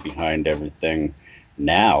theory behind everything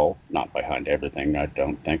now. Not behind everything, I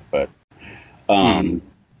don't think, mm, um,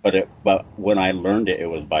 but when I learned it, it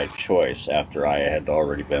was by choice after I had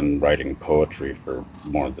already been writing poetry for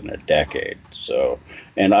more than a decade. So,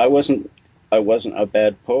 and I wasn't a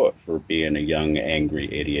bad poet for being a young,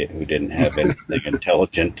 angry idiot who didn't have anything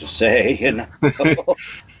intelligent to say,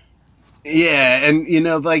 yeah,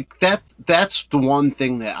 and like that's the one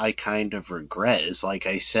thing that I kind of regret is, like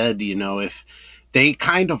I said, if they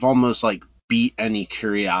kind of almost like beat any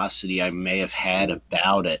curiosity I may have had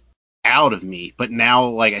about it out of me. But now,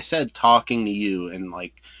 like I said, talking to you, and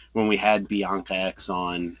like when we had Bianca X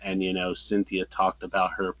on, and Cynthia talked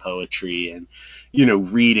about her poetry, and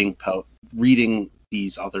reading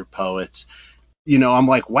these other poets, I'm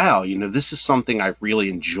like, wow, this is something I really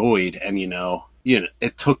enjoyed. And,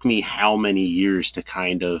 it took me how many years to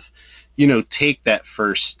kind of, take that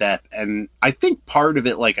first step. And I think part of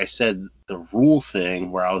it, like I said, the rule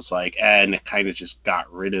thing where I was like, and it kind of just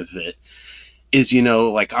got rid of it is,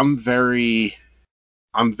 like I'm very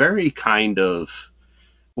kind of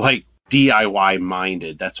like DIY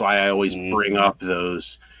minded. That's why I always Mhm. bring up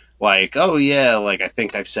those, like, oh yeah, like I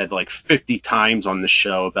think I've said like 50 times on the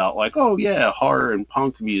show about like, oh yeah, horror and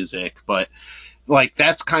punk music, but like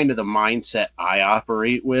that's kind of the mindset I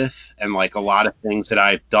operate with, and like a lot of things that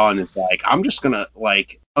I've done is like I'm just gonna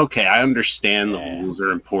like, okay, I understand the Yeah, rules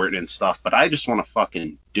are important and stuff, but I just want to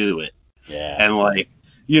fucking do it. yeah, And like,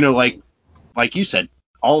 you know, like like you said,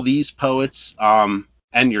 all these poets,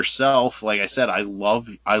 and yourself, like I said, I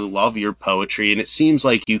love your poetry, and it seems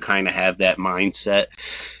like you kind of have that mindset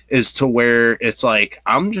is to where it's like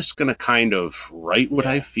I'm just gonna kind of write what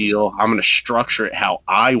I yeah, feel. I'm gonna structure it how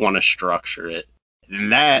I want to structure it,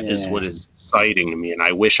 and that is what yeah. is exciting to me. And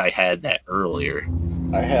I wish I had that earlier.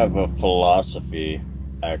 I have a philosophy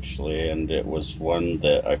actually, and it was one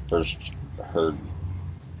that I first heard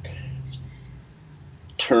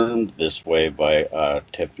termed this way by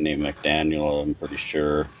Tiffany McDaniel, I'm pretty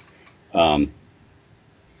sure. Um,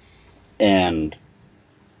 and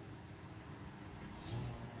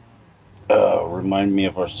remind me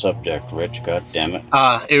of our subject, Rich. God damn it.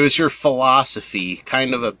 It was your philosophy,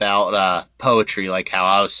 kind of about poetry, like how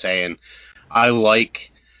I was saying. I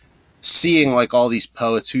like seeing like all these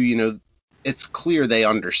poets who, it's clear they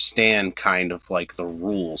understand kind of like the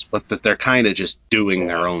rules, but that they're kind of just doing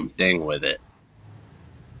their Yeah, own thing with it.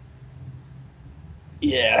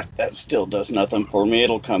 yeah. That still does nothing for me.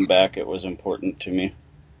 It'll come back. It was important to me.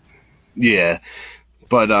 Yeah,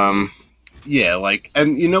 but yeah, like,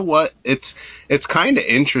 and you know what? It's kind of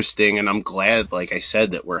interesting, and I'm glad, like I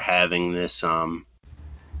said, that we're having this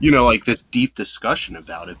like this deep discussion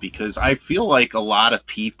about it, because I feel like a lot of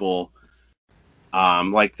people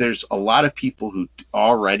like there's a lot of people who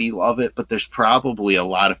already love it, but there's probably a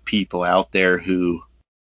lot of people out there who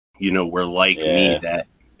were like me Yeah. that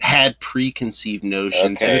had preconceived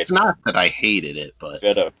notions, and Okay. it's not that I hated it, but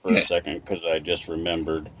Shut up for a yeah, second because I just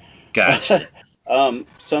remembered. gotcha.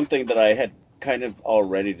 Something that I had kind of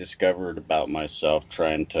already discovered about myself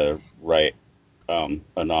trying to write a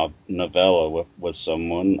novella with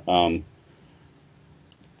someone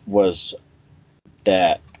was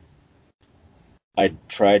that I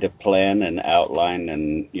try to plan and outline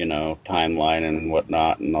and, timeline and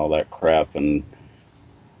whatnot and all that crap. And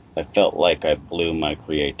I felt like I blew my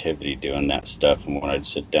creativity doing that stuff. And when I'd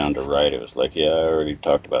sit down to write, it was like, yeah, I already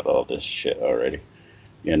talked about all this shit already.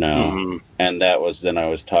 you know. Hmm. And that was then I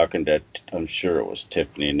was talking to, I'm sure it was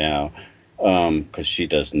Tiffany now, because she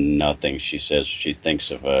does nothing. She says she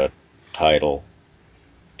thinks of a title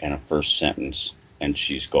and a first sentence, and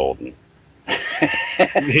she's golden.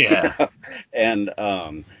 Yeah. And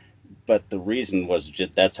but the reason was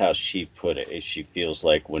just that's how she put it. Is she feels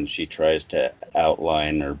like when she tries to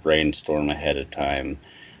outline or brainstorm ahead of time,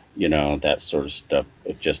 that sort of stuff,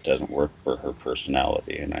 it just doesn't work for her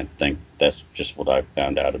personality. And I think that's just what I've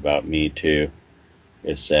found out about me too,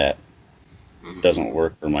 is that doesn't Hmm.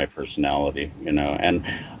 work for my personality. And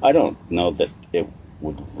I don't know that it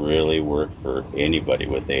would really work for anybody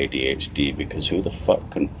with ADHD because who the fuck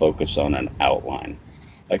can focus on an outline?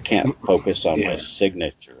 I can't focus on my Yeah.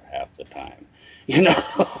 signature half the time, you know.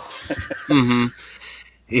 Hmm.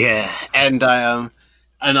 Yeah,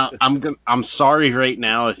 I'm sorry right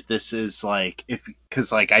now if this is like if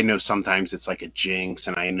because like I know sometimes it's like a jinx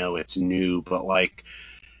and I know it's new, but like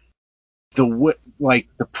like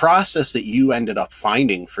the process that you ended up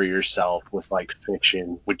finding for yourself with like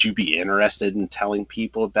fiction, would you be interested in telling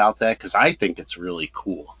people about that? Because I think it's really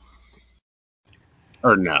cool.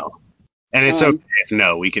 Or no? And it's okay um, if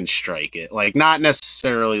no, we can strike it. Like not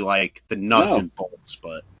necessarily like the nuts no, and bolts,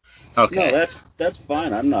 but no, okay. that's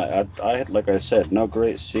fine. I'm not. I had, like I said, no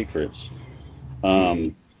great secrets. Hmm.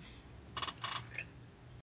 Um,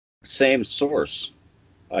 Same source.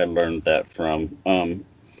 I learned that from.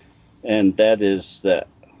 And that is that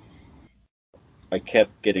I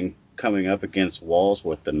kept getting coming up against walls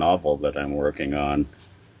with the novel that I'm working on,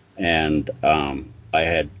 and I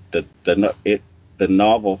had the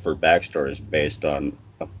novel for backstory is based on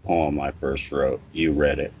a poem I first wrote. You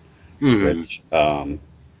read it, Hmm. Rich,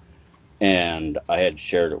 and I had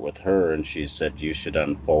shared it with her, and she said you should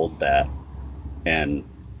unfold that and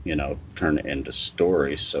turn it into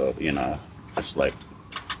story. So it's like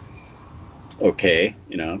okay,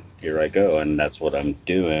 here I go, and that's what I'm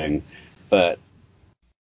doing, but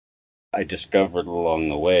I discovered along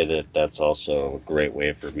the way that that's also a great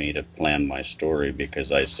way for me to plan my story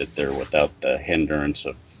because I sit there without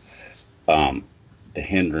um, the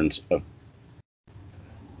hindrance of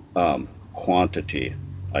quantity,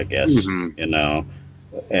 I guess, Hmm.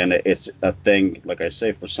 and it's a thing, like I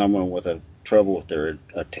say, for someone with a trouble with their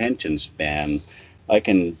attention span, I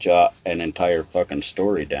can jot an entire fucking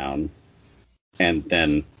story down and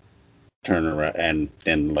then turn around and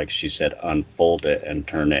then, like she said, unfold it and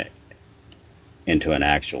turn it into an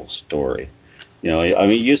actual story. I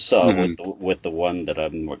mean, you saw Hmm. with the one that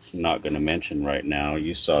I'm not going to mention right now.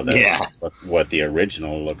 You saw that Yeah. what the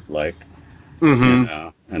original looked like, Hmm.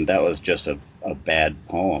 and that was just a bad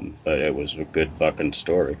poem, but it was a good fucking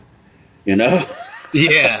story, you know.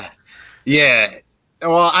 Yeah. Yeah.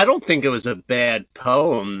 Well, I don't think it was a bad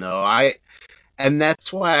poem though. And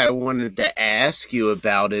that's why I wanted to ask you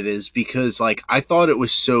about it is because like I thought it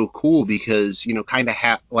was so cool because, kind of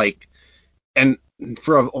like and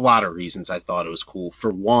for a lot of reasons I thought it was cool.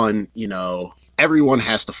 For one, everyone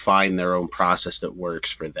has to find their own process that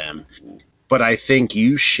works for them. But I think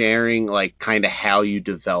you sharing like kind of how you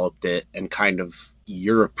developed it and kind of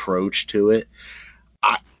your approach to it,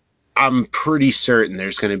 I, I'm pretty certain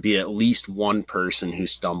there's going to be at least one person who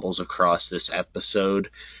stumbles across this episode,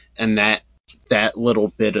 and that little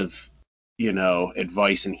bit of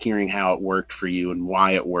advice and hearing how it worked for you and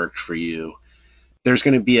why it worked for you. There's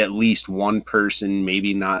going to be at least one person,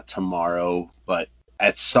 maybe not tomorrow, but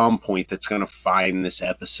at some point that's going to find this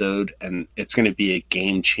episode, and it's going to be a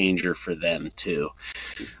game changer for them too.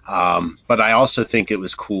 But I also think it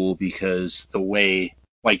was cool because the way,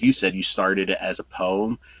 like you said, you started it as a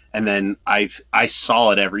poem, and then I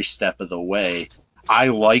saw it every step of the way. I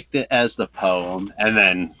liked it as the poem, and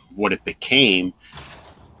then what it became,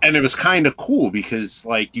 and it was kind of cool because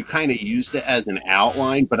like you kind of used it as an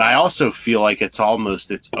outline, but I also feel like it's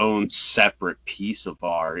almost its own separate piece of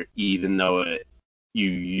art, even though you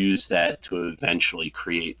use that to eventually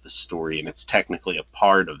create the story, and it's technically a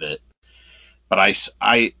part of it. But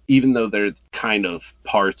even though they're kind of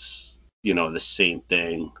parts, the same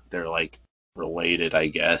thing, they're like related, I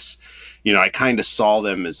guess. I kind of saw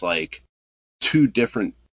them as like two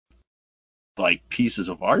different like pieces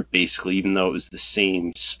of art, basically, even though it was the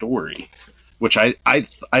same story. Which I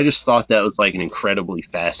just thought that was like an incredibly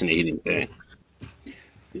fascinating thing.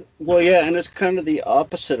 Well, yeah, and it's kind of the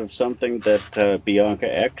opposite of something that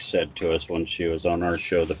Bianca X said to us when she was on our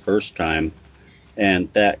show the first time,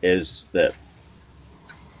 and that is that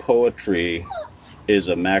poetry is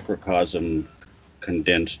a macrocosm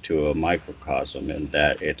condensed to a microcosm, and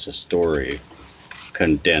that it's a story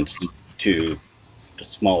condensed to the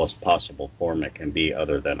smallest possible form it can be,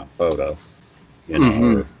 other than a photo, or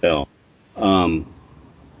Mm-hmm. film. Um,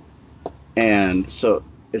 and so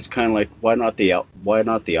it's kind of like why not the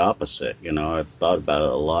opposite? I've thought about it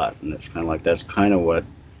a lot, and it's kind of like that's kind of what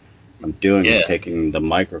I'm doing is Yeah. taking the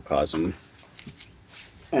microcosm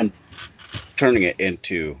and turning it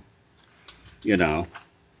into, you know,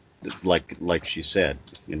 like she said,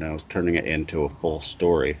 turning it into a full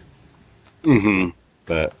story. Mm-hmm.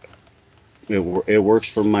 But it works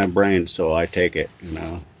for my brain, so I take it.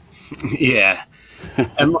 Yeah.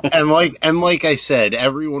 And like I said,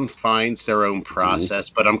 everyone finds their own Mhm. process,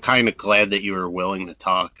 but I'm kind of glad that you were willing to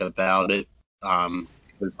talk about it.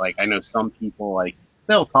 Because like I know some people like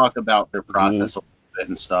they'll talk about their Mhm. process it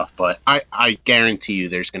and stuff, but I guarantee you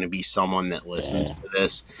there's going to be someone that listens to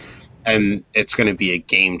this, and it's going to be a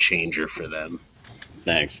game changer for them.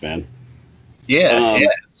 Thanks, man. Yeah,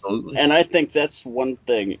 absolutely. And I think that's one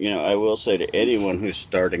thing, I will say to anyone who's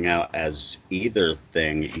starting out as either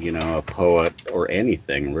thing, a poet or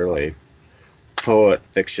anything really, poet,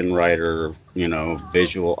 fiction writer,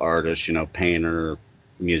 visual artist, painter,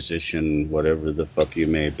 musician, whatever the fuck you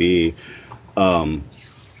may be,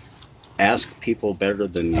 ask people better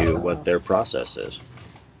than you what their process is,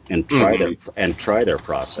 and try their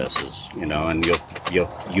processes, and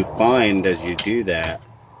you find as you do that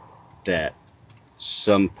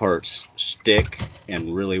some parts stick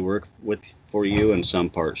and really work for you, and some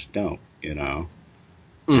parts don't, and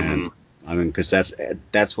I mean, because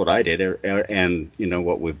that's what I did, and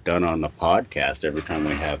what we've done on the podcast every time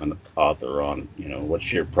we have an author on,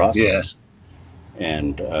 what's your process? Yeah.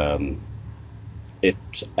 And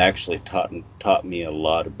it's actually taught me a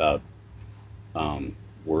lot about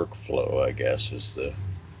workflow, I guess is the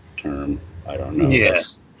term. I don't know. Yeah.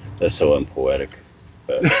 That's so unpoetic.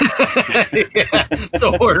 But. Yeah,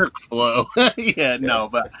 the workflow. Yeah, no,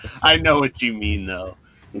 but I know what you mean, though.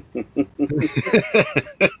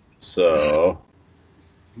 So.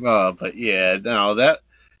 But yeah, no, that,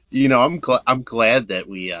 I'm glad that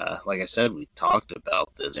we, like I said, we talked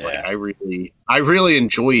about this. Yeah. Like, I really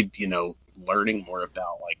enjoyed, learning more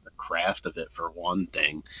about like the craft of it for one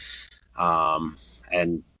thing,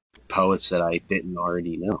 and poets that I didn't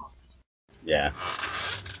already know. Yeah.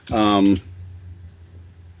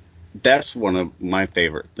 That's one of my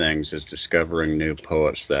favorite things, is discovering new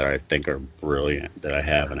poets that I think are brilliant that I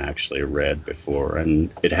haven't actually read before, and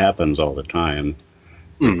it happens all the time,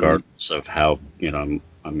 regardless of how,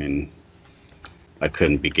 I mean, I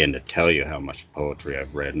couldn't begin to tell you how much poetry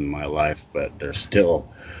I've read in my life, but there's still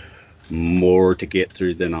more to get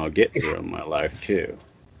through than I'll get through in my life too.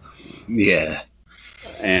 Yeah.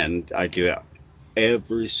 And I do that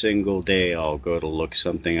every single day. I'll go to look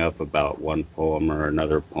something up about one poem or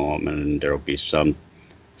another poem, and there'll be some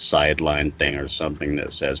sideline thing or something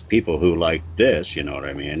that says people who like this, you know what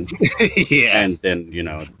I mean? Yeah. And then,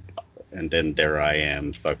 and then there I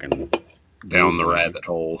am fucking down the rabbit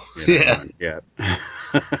hole. Yeah.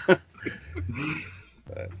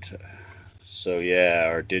 But so yeah,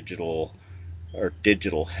 our digital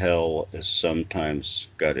hell is sometimes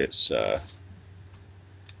got its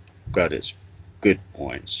good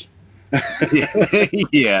points.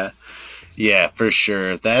 Yeah, for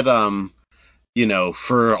sure. That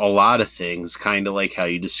for a lot of things, kind of like how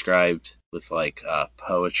you described with like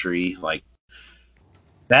poetry, like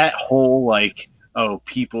that whole like, oh,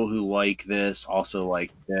 people who like this also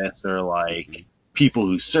like this, or like people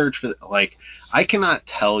who search for like, I cannot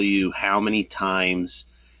tell you how many times,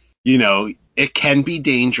 it can be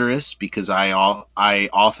dangerous, because I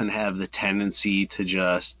often have the tendency to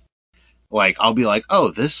just like, I'll be like,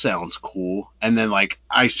 oh, this sounds cool, and then like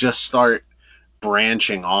I just start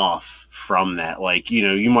branching off from that. Like,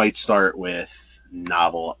 you might start with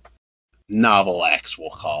novel X, we'll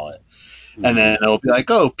call it. And then it'll be like,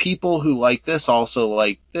 oh, people who like this also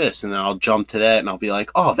like this. And then I'll jump to that and I'll be like,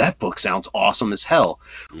 oh, that book sounds awesome as hell.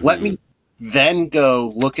 Let me then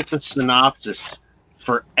go look at the synopsis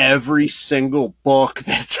for every single book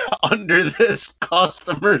that's under this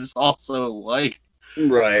customers also like.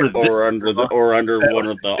 Right, or under one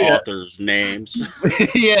of the author's names.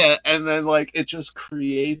 Yeah, and then like it just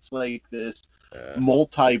creates like this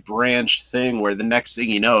multi-branched thing where the next thing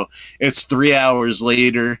you know, it's 3 hours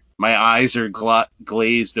later, my eyes are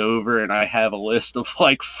glazed over, and I have a list of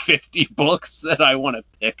like 50 books that I want to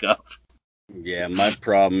pick up. Yeah, my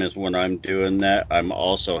problem is when I'm doing that, I'm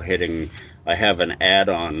also I have an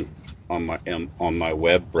add-on on my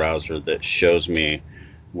web browser that shows me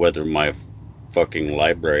whether my fucking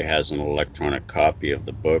library has an electronic copy of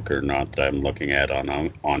the book or not that I'm looking at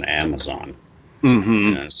on Amazon.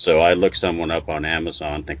 So I look someone up on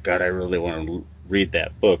Amazon, think, God, I really want to read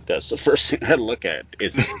that book. That's the first thing I look at.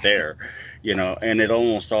 Is it there? And it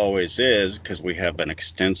almost always is, because we have an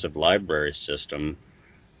extensive library system.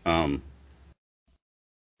 But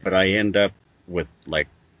I end up with like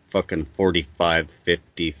fucking 45,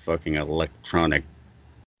 50 fucking electronic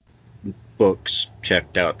books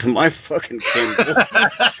checked out to my fucking Kindle.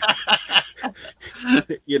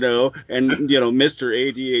 And Mr.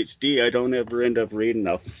 ADHD, I don't ever end up reading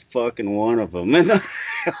a fucking one of them. And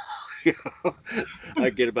I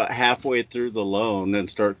get about halfway through the loan and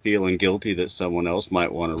start feeling guilty that someone else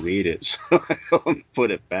might want to read it, so I go and put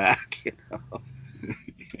it back.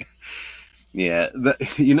 Yeah,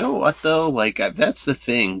 you know what though? Like, that's the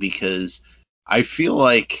thing, because I feel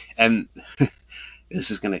like, and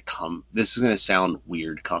this is gonna sound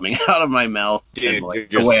weird coming out of my mouth, and Dude, like you're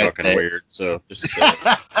the just way I fucking say it. weird, so just say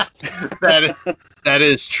it. that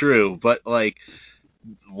is true, but like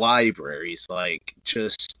libraries, like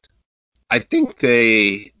just I think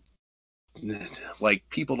they like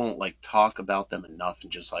people don't like talk about them enough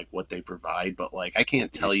and just like what they provide, but like I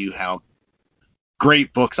can't tell you how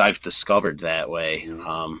great books I've discovered that way.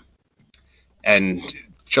 And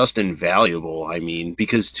just invaluable, I mean,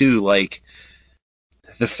 because too, like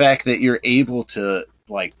the fact that you're able to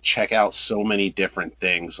like check out so many different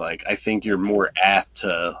things, like I think you're more apt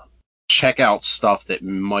to check out stuff that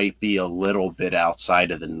might be a little bit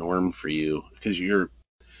outside of the norm for you because you're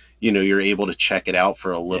able to check it out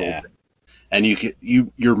for a little Yeah. bit, and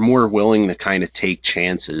you're more willing to kind of take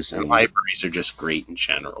chances, and Mhm. libraries are just great in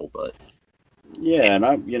general. But Yeah, and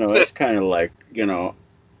it's kind of like,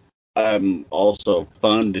 I'm also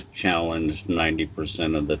fun to challenge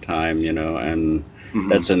 90% of the time, and mhm.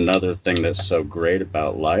 that's another thing that's so great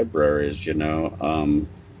about libraries,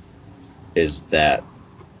 is that,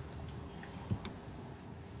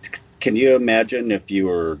 can you imagine if you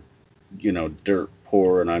were, dirt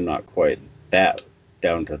poor, and I'm not quite that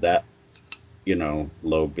down to that,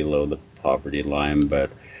 low below the poverty line, but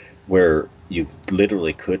where you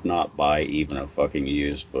literally could not buy even a fucking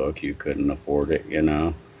used book, you couldn't afford it,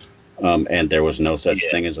 and there was no such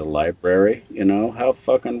Yeah, thing as a library,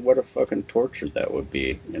 what a fucking torture that would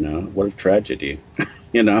be, what a tragedy,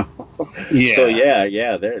 you know? So yeah.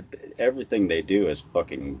 yeah, everything they do is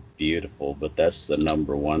fucking beautiful, but that's the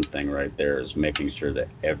number one thing right there is making sure that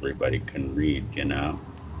everybody can read. Yeah,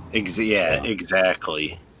 So,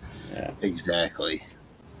 exactly. yeah. Exactly.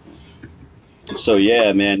 So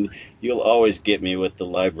yeah, man, you'll always get me with the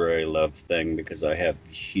library love thing because I have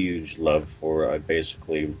huge love for it. I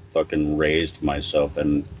basically fucking raised myself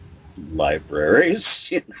in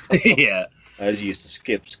libraries. Yeah. I used to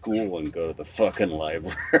skip school and go to the fucking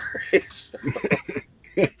libraries.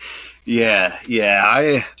 Yeah,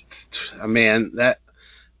 yeah. Man, that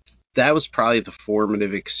was probably the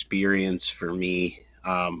formative experience for me.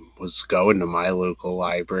 Was going to my local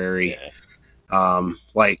library. Yeah.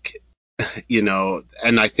 Like,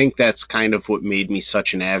 and I think that's kind of what made me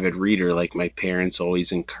such an avid reader. Like my parents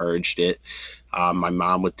always encouraged it. My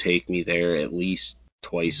mom would take me there at least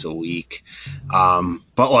twice a week.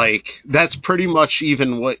 But like that's pretty much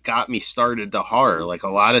even what got me started to horror. Like a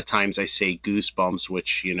lot of times I say Goosebumps,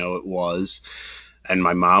 which it was, and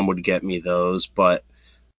my mom would get me those, but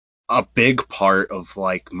a big part of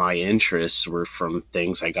like my interests were from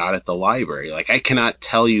things I got at the library. Like I cannot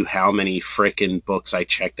tell you how many frickin' books I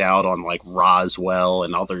checked out on like Roswell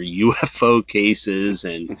and other UFO cases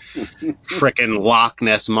and frickin' Loch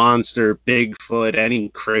Ness monster, Bigfoot, any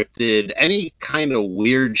cryptid, any kind of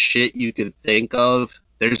weird shit you could think of.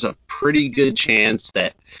 There's a pretty good chance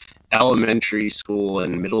that elementary school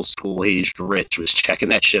and middle school aged Rich was checking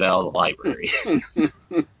that shit out of the library.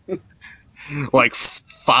 Like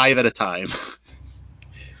 5 at a time.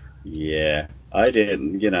 Yeah, I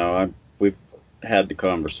didn't, we've had the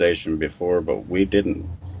conversation before, but we didn't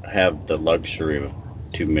have the luxury of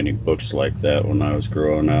too many books like that when I was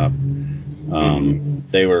growing up.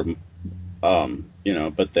 They were,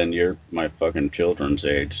 but then you're my fucking children's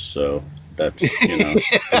age, so that's, to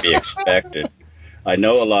be expected. I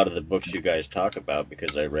know a lot of the books you guys talk about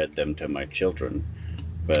because I read them to my children,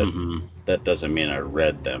 but Mm-hmm. that doesn't mean I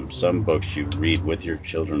read them. Some books you read with your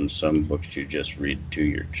children, some books you just read to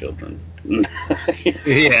your children.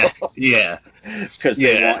 Yeah, yeah, Because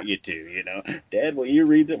they yeah, want you to. Dad, will you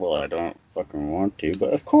read it? Well, I don't fucking want to,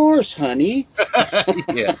 but of course, honey.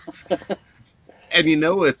 yeah. And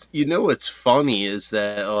what's funny is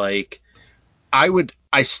that like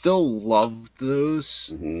I still love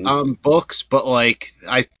those Hmm. books, but like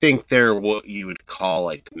I think they're what you would call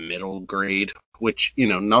like middle grade, which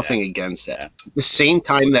Yeah, nothing against that. yeah. At the same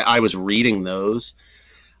time that I was reading those,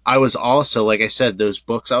 I was also, like I said, those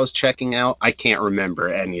books I was checking out, I can't remember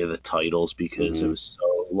any of the titles because it Hmm. was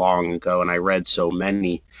so long ago and I read so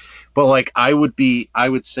many. But like I would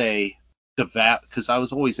say because I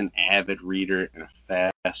was always an avid reader and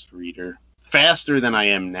a fast reader, faster than I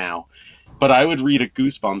am now. But I would read a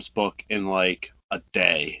Goosebumps book in like a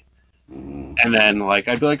day. Hmm. And then like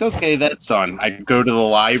I'd be like, okay, that's done. I'd go to the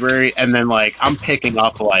library and then like I'm picking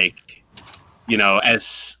up like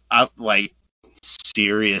as up like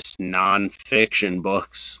serious nonfiction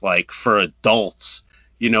books like for adults,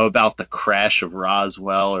 about the crash of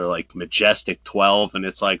Roswell or like Majestic 12, and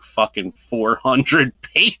it's like fucking 400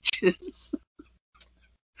 pages.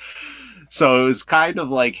 So it was kind of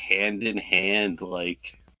like hand in hand,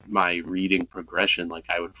 like my reading progression. Like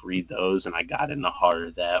I would read those and I got into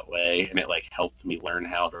horror that way, and it like helped me learn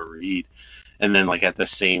how to read. And then like at the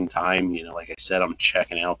same time, like I said, I'm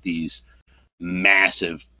checking out these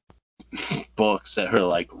massive books that are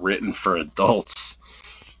like written for adults.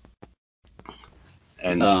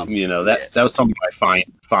 And that was some of my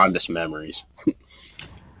fondest memories.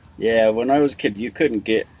 Yeah, when I was a kid, you couldn't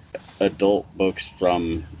get adult books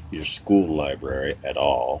from your school library at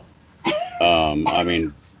all. I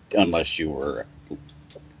mean, unless you were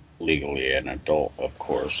legally an adult, of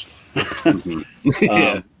course.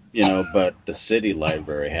 Yeah. But the city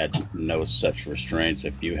library had no such restraints.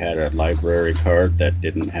 If you had a library card that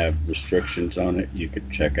didn't have restrictions on it, you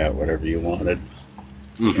could check out whatever you wanted.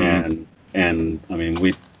 And I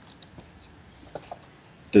mean,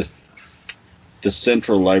 the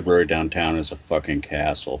central library downtown is a fucking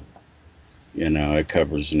castle. It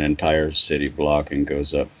covers an entire city block and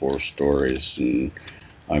goes up 4 stories. And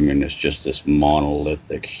I mean, it's just this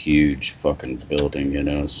monolithic, huge fucking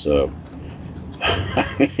building, so.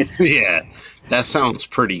 Yeah, that sounds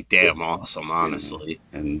pretty damn awesome, honestly.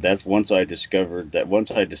 And that's once I discovered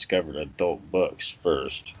adult books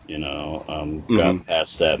first, got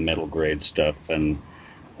past that middle grade stuff and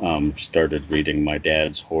started reading my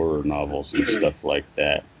dad's horror novels and stuff like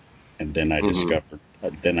that. And then I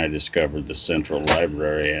discovered the central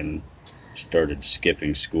library and started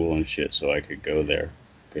skipping school and shit so I could go there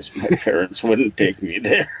because my parents wouldn't take me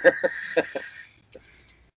there.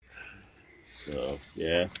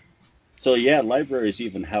 So yeah, libraries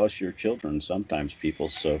even house your children sometimes, people.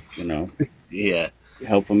 So Yeah,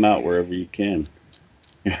 help them out wherever you can.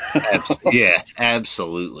 Yeah,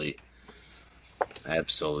 absolutely.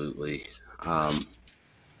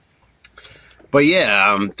 But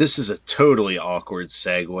yeah, this is a totally awkward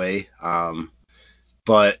segue.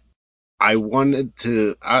 But I wanted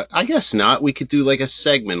to, I guess not. We could do like a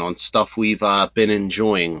segment on stuff we've been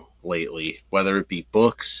enjoying lately, whether it be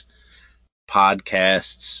books,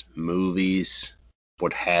 podcasts, movies,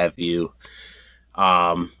 what have you.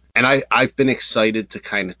 And I've been excited to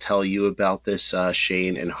kind of tell you about this,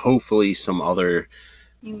 Shane, and hopefully some other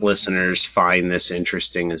listeners find this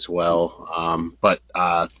interesting as well. But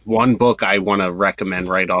one book I want to recommend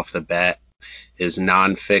right off the bat is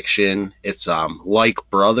nonfiction. It's Like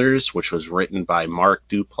Brothers, which was written by Mark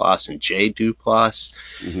Duplass and Jay Duplass.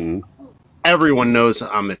 Mm-hmm. Everyone knows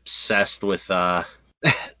I'm obsessed with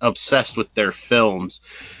obsessed with their films,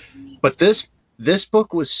 but this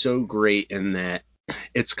book was so great in that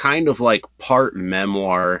it's kind of like part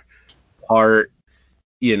memoir, part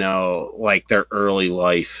like their early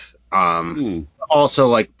life. Also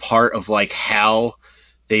like part of like how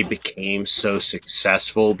they became so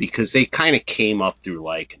successful because they kind of came up through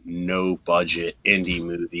like no budget indie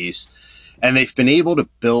movies, and they've been able to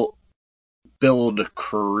build a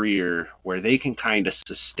career where they can kind of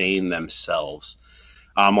sustain themselves.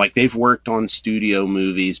 Like they've worked on studio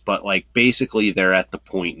movies, but like basically they're at the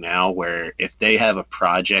point now where if they have a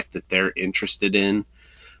project that they're interested in,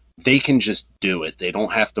 they can just do it. They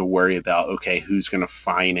don't have to worry about, okay, who's going to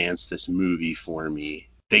finance this movie for me.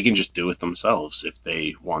 They can just do it themselves if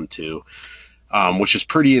they want to, which is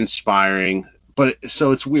pretty inspiring. But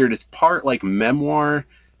so it's weird. It's part like memoir.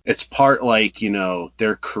 It's part like,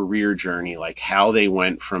 their career journey, like how they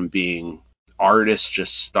went from being artists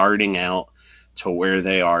just starting out to where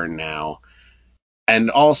they are now. And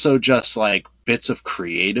also just like bits of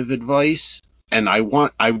creative advice. And I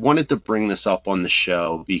wanted to bring this up on the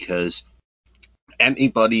show because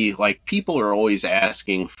anybody, like, people are always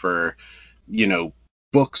asking for,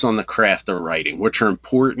 books on the craft of writing, which are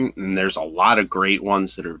important, and there's a lot of great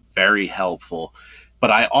ones that are very helpful.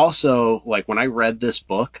 But I also, like, when I read this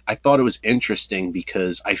book, I thought it was interesting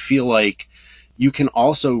because I feel like you can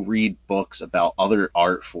also read books about other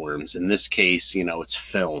art forms. In this case, it's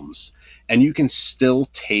films. And you can still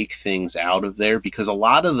take things out of there because a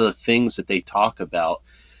lot of the things that they talk about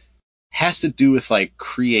has to do with like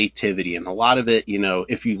creativity, and a lot of it,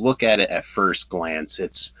 if you look at it at first glance,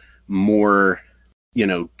 it's more,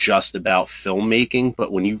 just about filmmaking.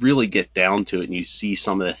 But when you really get down to it and you see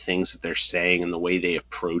some of the things that they're saying and the way they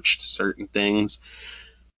approached certain things,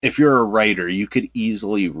 if you're a writer, you could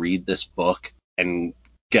easily read this book and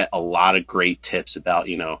get a lot of great tips about,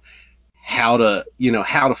 how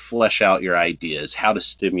to flesh out your ideas, how to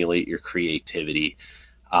stimulate your creativity.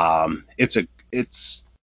 It's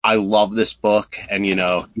I love this book, and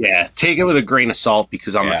take it with a grain of salt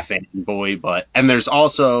because I'm a fanboy. And there's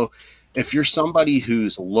also, if you're somebody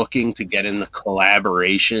who's looking to get into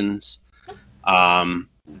collaborations,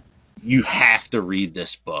 you have to read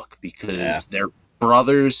this book because they're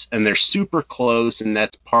brothers and they're super close, and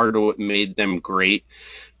that's part of what made them great.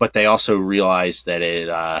 but they also realized that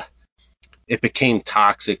it became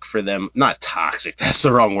toxic for them. Not toxic, that's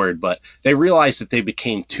the wrong word, but they realized that they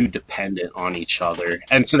became too dependent on each other.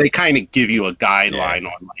 And so they kind of give you a guideline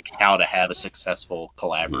on like how to have a successful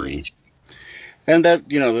collaboration. And that,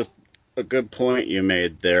 a good point you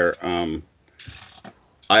made there.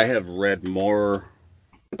 I have read more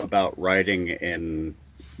about writing in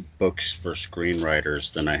books for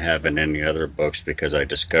screenwriters than I have in any other books, because I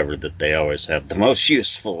discovered that they always have the most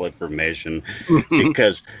useful information,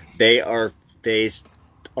 because they are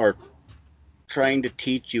trying to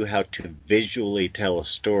teach you how to visually tell a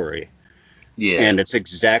story. Yeah. And it's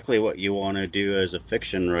exactly what you want to do as a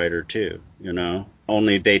fiction writer too,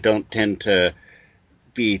 only they don't tend to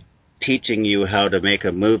be teaching you how to make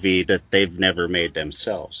a movie that they've never made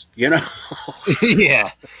themselves, Yeah.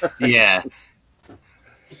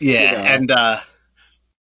 Yeah. And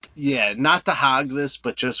not to hog this,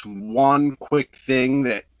 but just one quick thing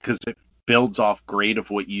that, because it builds off great of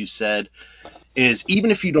what you said, is even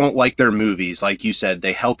if you don't like their movies, like you said,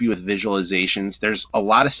 they help you with visualizations. There's a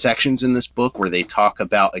lot of sections in this book where they talk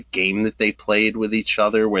about a game that they played with each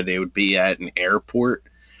other, where they would be at an airport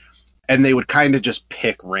and they would kind of just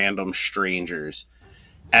pick random strangers.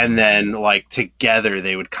 And then, like, together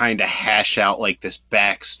they would kind of hash out, like, this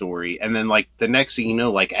backstory. And then, like, the next thing you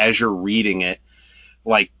know, like, as you're reading it,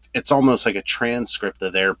 like, it's almost like a transcript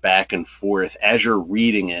of their back and forth. As you're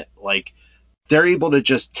reading it, like, they're able to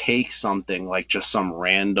just take something, like, just some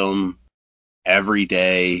random,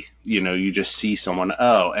 everyday, you just see someone,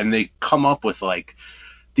 and they come up with, like,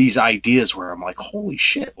 these ideas where I'm like, holy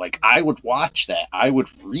shit, like, I would watch that. I would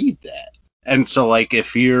read that. And so, like,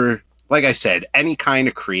 if you're, like I said, any kind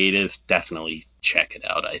of creative, definitely check it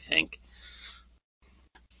out, I think.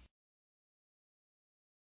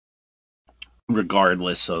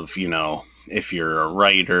 Regardless of, if you're a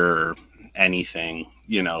writer or anything,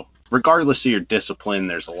 regardless of your discipline,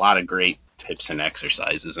 there's a lot of great tips and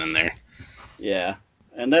exercises in there. Yeah.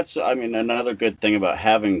 And that's, another good thing about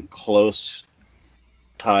having close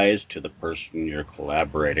ties to the person you're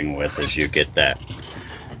collaborating with is you get that,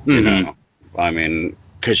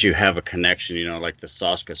 because you have a connection, like the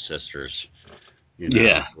Soska sisters, who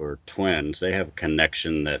are twins. They have a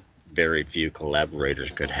connection that very few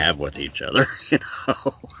collaborators could have with each other,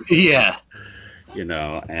 Yeah.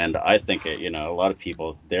 And I think a lot of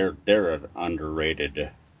people, they're an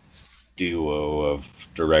underrated duo of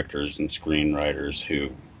directors and screenwriters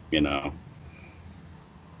who,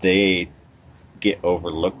 they get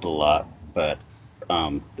overlooked a lot, but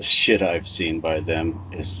the shit I've seen by them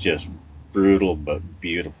is just brutal but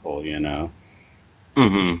beautiful,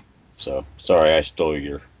 Mm-hmm. So, sorry, I stole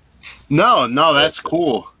your... No, that's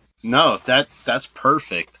cool. No, that's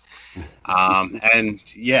perfect. And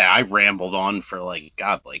yeah, I rambled on for like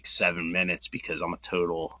 7 minutes because I'm a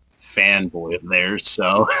total fanboy of theirs.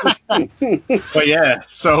 So, but yeah.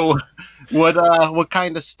 So, what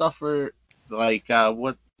kind of stuff are like?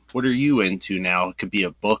 What are you into now? It could be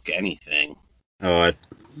a book, anything. Oh,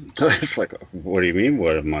 it's like, what do you mean?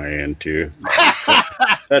 What am I into?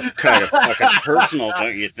 That's kind of fucking personal,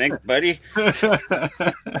 don't you think, buddy? What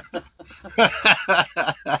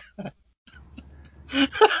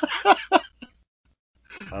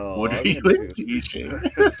are you into?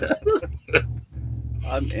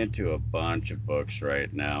 I'm into a bunch of books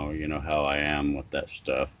right now. You know how I am with that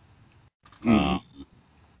stuff. Mm.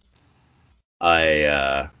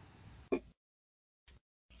 I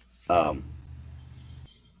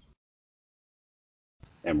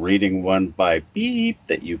am reading one by Beep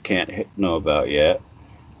that you can't know about yet.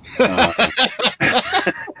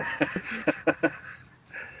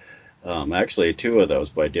 Actually, two of those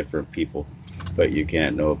by different people, but you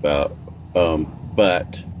can't know about.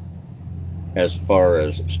 But as far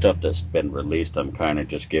as stuff that's been released, I'm kind of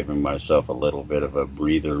just giving myself a little bit of a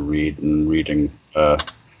breather reading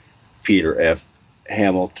Peter F.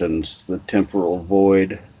 Hamilton's The Temporal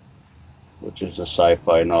Void, which is a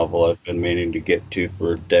sci-fi novel I've been meaning to get to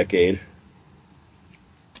for a decade.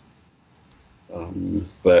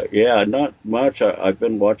 But yeah, not much. I've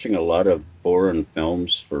been watching a lot of foreign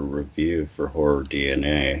films for review for Horror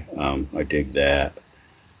DNA. I dig that.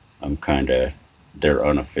 I'm kind of their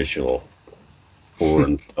unofficial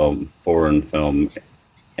foreign film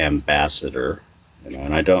ambassador.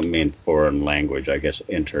 And I don't mean foreign language. I guess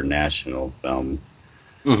international film.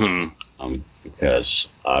 Mm-hmm. Because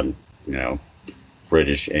I'm,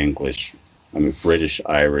 British, English. British,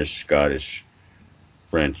 Irish, Scottish,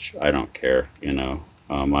 French. I don't care.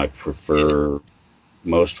 I prefer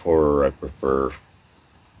most horror. I prefer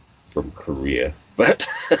from Korea, but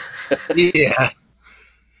yeah.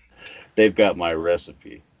 they've got my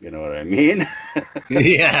recipe. You know what I mean?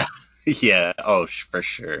 Yeah. Yeah. Oh, for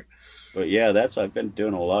sure. But yeah, that's I've been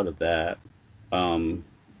doing a lot of that.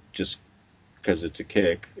 Just because it's a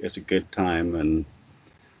kick, it's a good time, and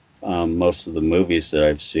most of the movies that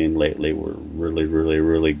I've seen lately were really, really,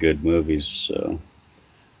 really good movies. So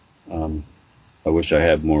um, I wish I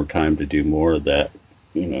had more time to do more of that.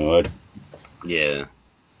 You know, Yeah.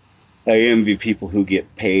 I envy people who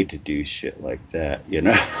get paid to do shit like that. You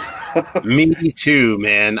know. Me too,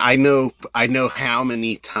 man. I know how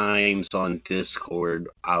many times on Discord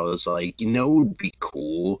I was like, it would be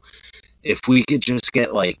cool if we could just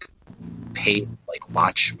get like paid to, like,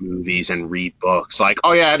 watch movies and read books. Like,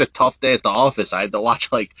 oh yeah, I had a tough day at the office. I had to watch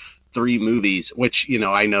like 3 movies, which,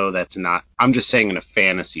 I know that's not, I'm just saying in a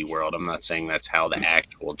fantasy world. I'm not saying that's how the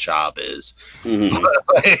actual job is. Hmm.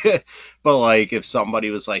 But like, if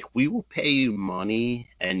somebody was like, we will pay you money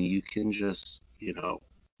and you can just,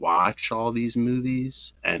 watch all these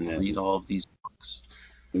movies and Yeah. read all of these books.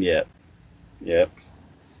 Yeah. Yeah.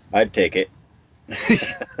 I'd take it.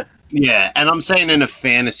 Yeah, and I'm saying in a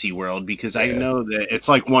fantasy world because I Yeah. know that it's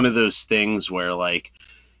like one of those things where, like,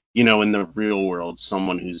 in the real world,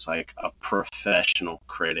 someone who's like a professional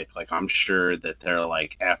critic, like, I'm sure that they're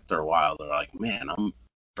like, after a while, they're like, man, I'm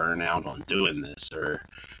burnt out on doing this or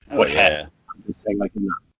Oh what have yeah. I'm just saying, like,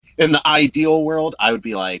 in the ideal world, I would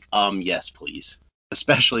be like, yes, please.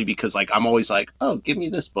 Especially because, like, I'm always like, oh, give me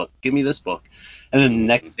this book, give me this book. And then the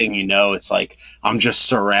next Mhm. thing you know, it's like I'm just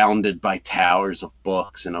surrounded by towers of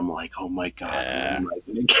books, and I'm like, oh my God, when Yeah. am I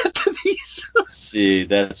going to get to these? See,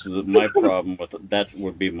 that's my problem with that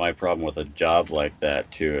would be my problem with a job like that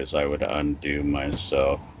too, is I would undo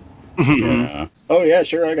myself. Mhm. Yeah. Oh yeah,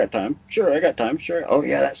 sure, I got time. Sure, I got time. Sure. Oh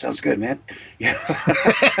yeah, that sounds good, man. Yeah.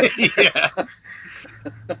 Yeah.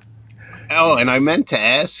 Oh, and I meant to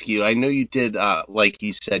ask you, I know you did, like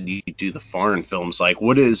you said, you do the foreign films. Like,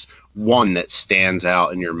 what is one that stands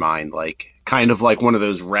out in your mind? Like, kind of like one of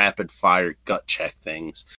those rapid fire gut check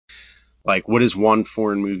things. Like, what is one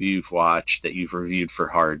foreign movie you've watched that you've reviewed for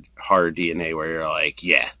hard DNA where you're like,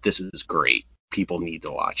 yeah, this is great. People need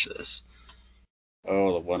to watch this.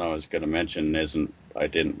 Oh, the one I was gonna mention isn't. I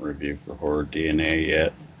didn't review for Horror DNA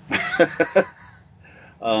yet.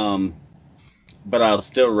 um, but I'll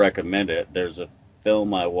still recommend it. There's a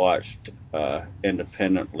film I watched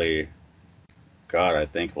independently. God, I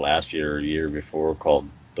think last year or year before, called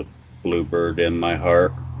The Bluebird in My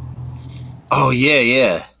Heart. Oh yeah,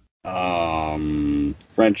 yeah.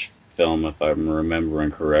 French film, if I'm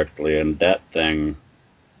remembering correctly, and that thing,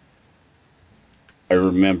 I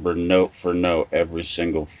remember note for note every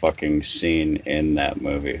single fucking scene in that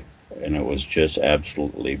movie, and it was just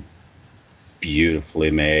absolutely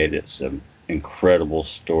beautifully made. It's an incredible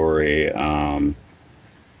story.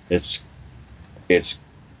 It's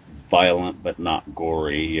violent but not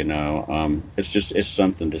gory. It's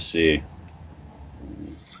something to see.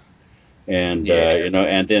 And Yeah.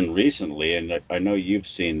 and then recently, and I know you've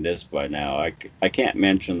seen this by now. I can't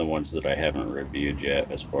mention the ones that I haven't reviewed yet,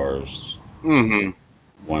 as far as Hmm.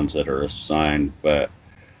 ones that are assigned. But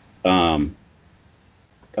um,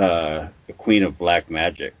 the Queen of Black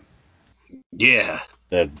Magic, Yeah.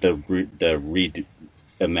 the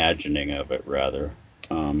reimagining of it rather.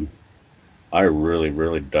 Um, I really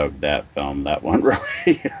really dug that film. That one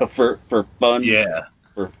really for Yeah.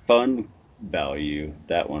 fun value.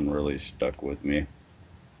 That one really stuck with me.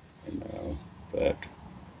 You know, but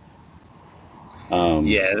um,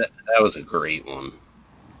 Yeah, that was a great one.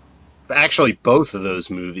 Actually, both of those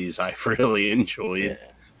movies I really enjoyed.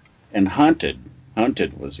 yeah. And Hunted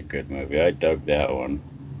was a good movie. I dug that one.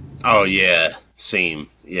 Oh yeah, same.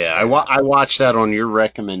 Yeah, Yeah, I watched that on your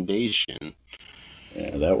recommendation.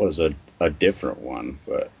 yeah, that was a different one,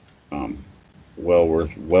 but um, well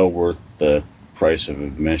worth the price of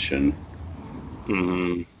admission.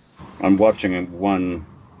 Hmm. I'm watching one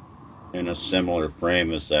in a similar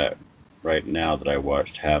frame as that right now that I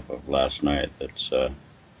watched half of last night. That's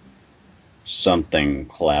something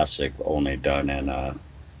classic, only done in a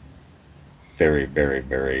very, very,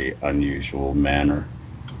 very unusual manner.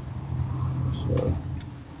 So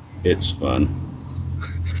it's fun.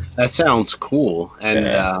 That sounds cool. And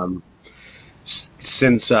Yeah.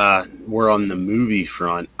 since we're on the movie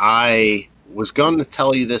front, I was going to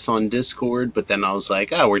tell you this on Discord, but then I was like,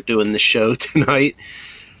 oh, we're doing the show tonight.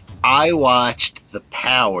 I watched The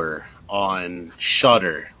Power on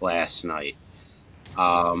Shudder last night.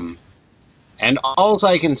 Um, And all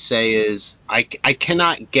I can say is I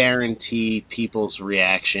cannot guarantee people's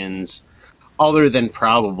reactions other than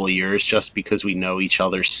probably yours just because we know each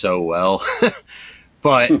other so well.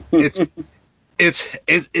 But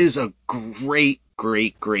it is a great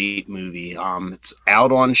movie. It's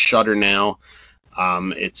out on Shudder now.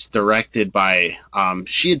 It's directed by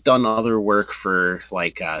she had done other work for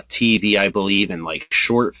like TV, I believe, and like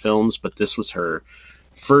short films, but this was her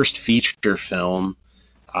first feature film.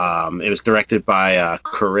 It was directed by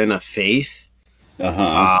Corinna Faith.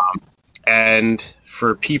 Uh-huh. And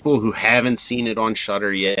for people who haven't seen it on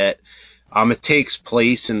Shudder yet, it takes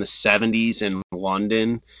place in the 70s in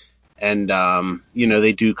London. And,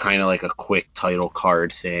 they do kind of like a quick title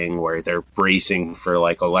card thing where they're bracing for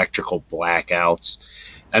like electrical blackouts.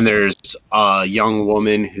 And there's a young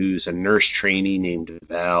woman who's a nurse trainee named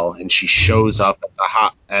Val, and she shows up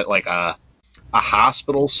at like a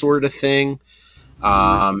hospital sort of thing.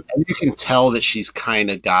 And you can tell that she's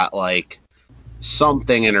kind of got like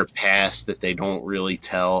something in her past that they don't really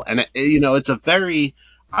tell. And it's a very,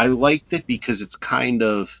 I liked it because it's kind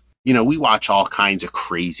of, we watch all kinds of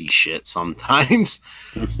crazy shit sometimes.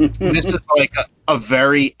 This is like a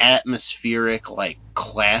very atmospheric, like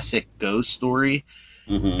classic ghost story.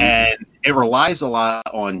 Mm-hmm. And it relies a lot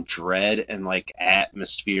on dread and like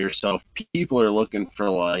atmosphere. So if people are looking for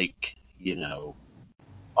like,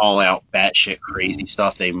 all out batshit crazy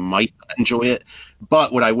stuff, they might enjoy it.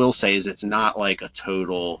 But what I will say is it's not like a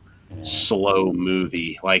total slow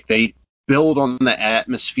movie. Like they build on the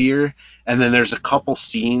atmosphere, and then there's a couple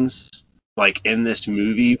scenes like in this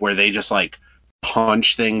movie where they just like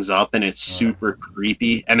punch things up, and it's super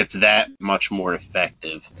creepy, and it's that much more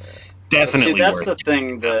effective. Definitely. See, that's worth the it.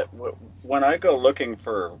 thing that when I go looking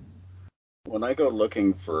for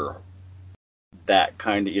that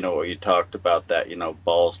kind of, what you talked about, that,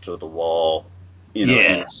 balls to the wall,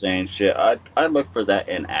 Yeah. insane shit. I look for that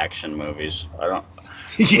in action movies. I don't.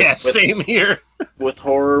 Yeah, same here. With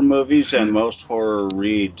horror movies and most horror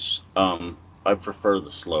reads, I prefer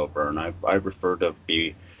the slow burn. I prefer to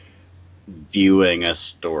be viewing a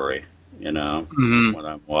story, Mm-hmm. when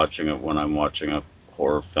I'm watching a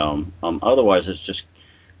horror film. Otherwise it's just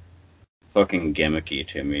fucking gimmicky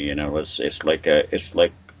to me, it's like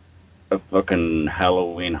a fucking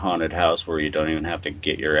Halloween haunted house where you don't even have to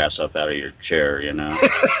get your ass up out of your chair,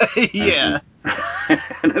 Yeah.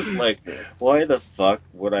 And it's like, why the fuck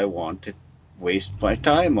would I want to waste my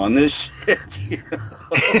time on this shit?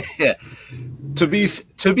 Yeah. To be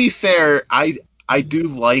fair, I do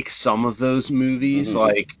like some of those movies, Mm-hmm.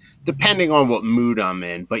 like depending on what mood I'm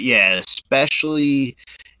in. But yeah, especially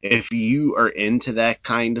if you are into that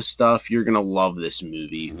kind of stuff, you're gonna love this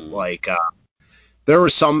movie. Mm-hmm. Like there were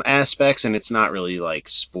some aspects, and it's not really like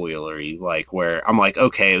spoilery, like where I'm like,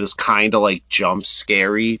 okay, it was kind of like jump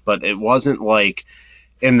scary, but it wasn't like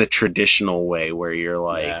in the traditional way where you're Yeah.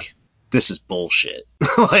 like, this is bullshit.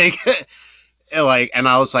 like and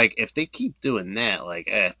I was like, if they keep doing that, like,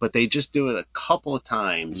 but they just do it a couple of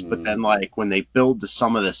times. But Mm-hmm. then, like, when they build to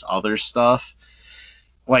some of this other stuff,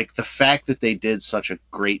 like the fact that they did such a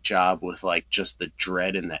great job with like just the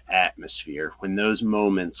dread and the atmosphere, when those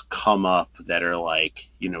moments come up that are like,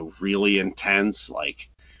 really intense, like,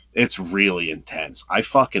 it's really intense. I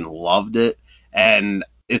fucking loved it. And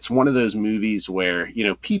it's one of those movies where,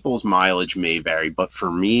 people's mileage may vary, but for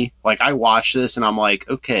me, like, I watch this and I'm like,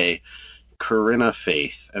 okay, Corinna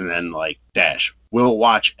Faith, and then like dash. We'll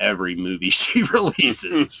watch every movie she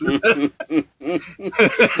releases.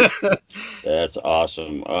 That's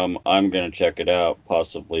awesome. I'm gonna check it out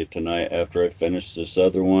possibly tonight after I finish this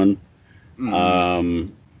other one. Mm,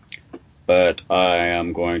 Um, but I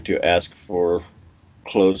am going to ask for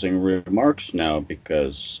closing remarks now um,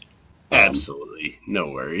 absolutely, no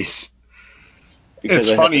worries. because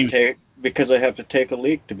It's funny. I have to take a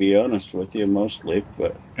leak, to be honest with you, mostly.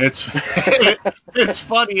 But It's it's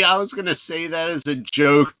funny. I was gonna say that as a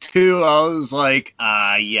joke too. I was like,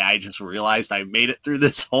 yeah, I just realized I made it through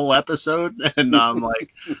this whole episode, and I'm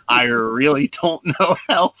like, I really don't know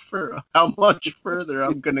how much further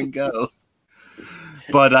I'm gonna go.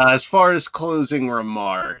 But as far as closing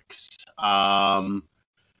remarks,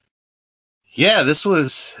 yeah, this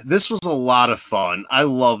was a lot of fun. I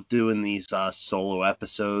love doing these solo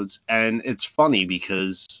episodes, and it's funny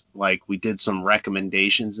because like we did some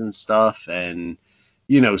recommendations and stuff, and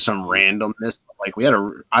some randomness. Like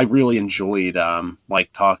I really enjoyed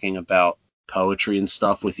like talking about poetry and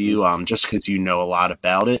stuff with you, just because you know a lot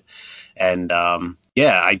about it, and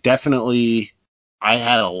yeah, I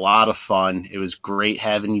had a lot of fun. It was great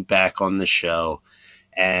having you back on the show.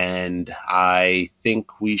 And I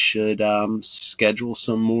think we should schedule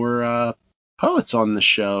some more poets on the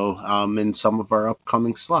show in some of our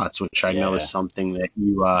upcoming slots, which I know is yeah, something that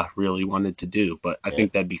you really wanted to do. But I yeah,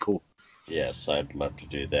 think that'd be cool. yes, I'd love to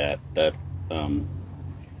do that. That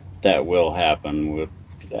will happen.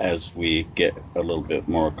 as we get a little bit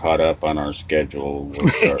more caught up on our schedule, we'll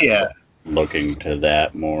start Yeah. looking to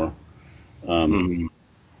that more. Mhm.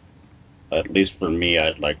 At least for me,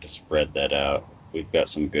 I'd like to spread that out. We've got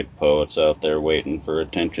some good poets out there waiting for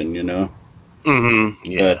attention, you know.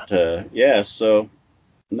 Yeah. But yeah, so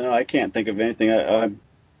no, I can't think of anything. I'm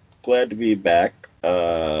glad to be back.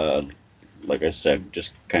 Like I said,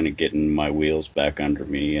 just kind of getting my wheels back under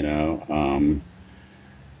me, you know.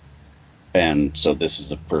 And so this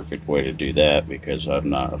is a perfect way to do that because I'm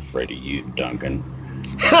not afraid of you, Duncan.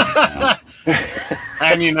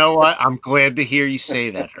 And you know what? I'm glad to hear you say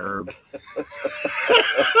that, Herb.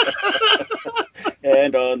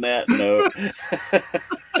 And on that note,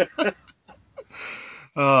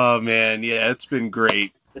 Oh man, yeah, it's been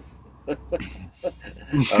great. all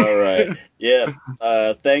right. Yeah.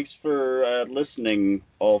 Thanks for listening,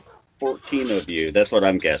 all 14 of you. That's what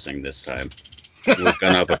I'm guessing this time. We're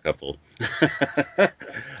gonna have a couple.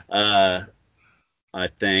 I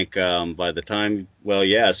think by the time, well,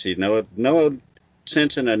 yeah. See, no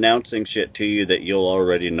sense in announcing shit to you that you'll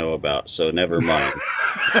already know about. So never mind.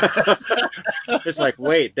 It's like,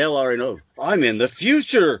 wait, they'll already know. I'm in the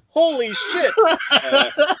future. Holy shit.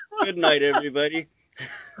 Good night, everybody.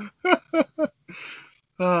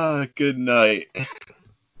 Good night.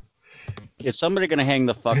 Is somebody gonna hang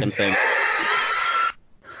the fucking thing?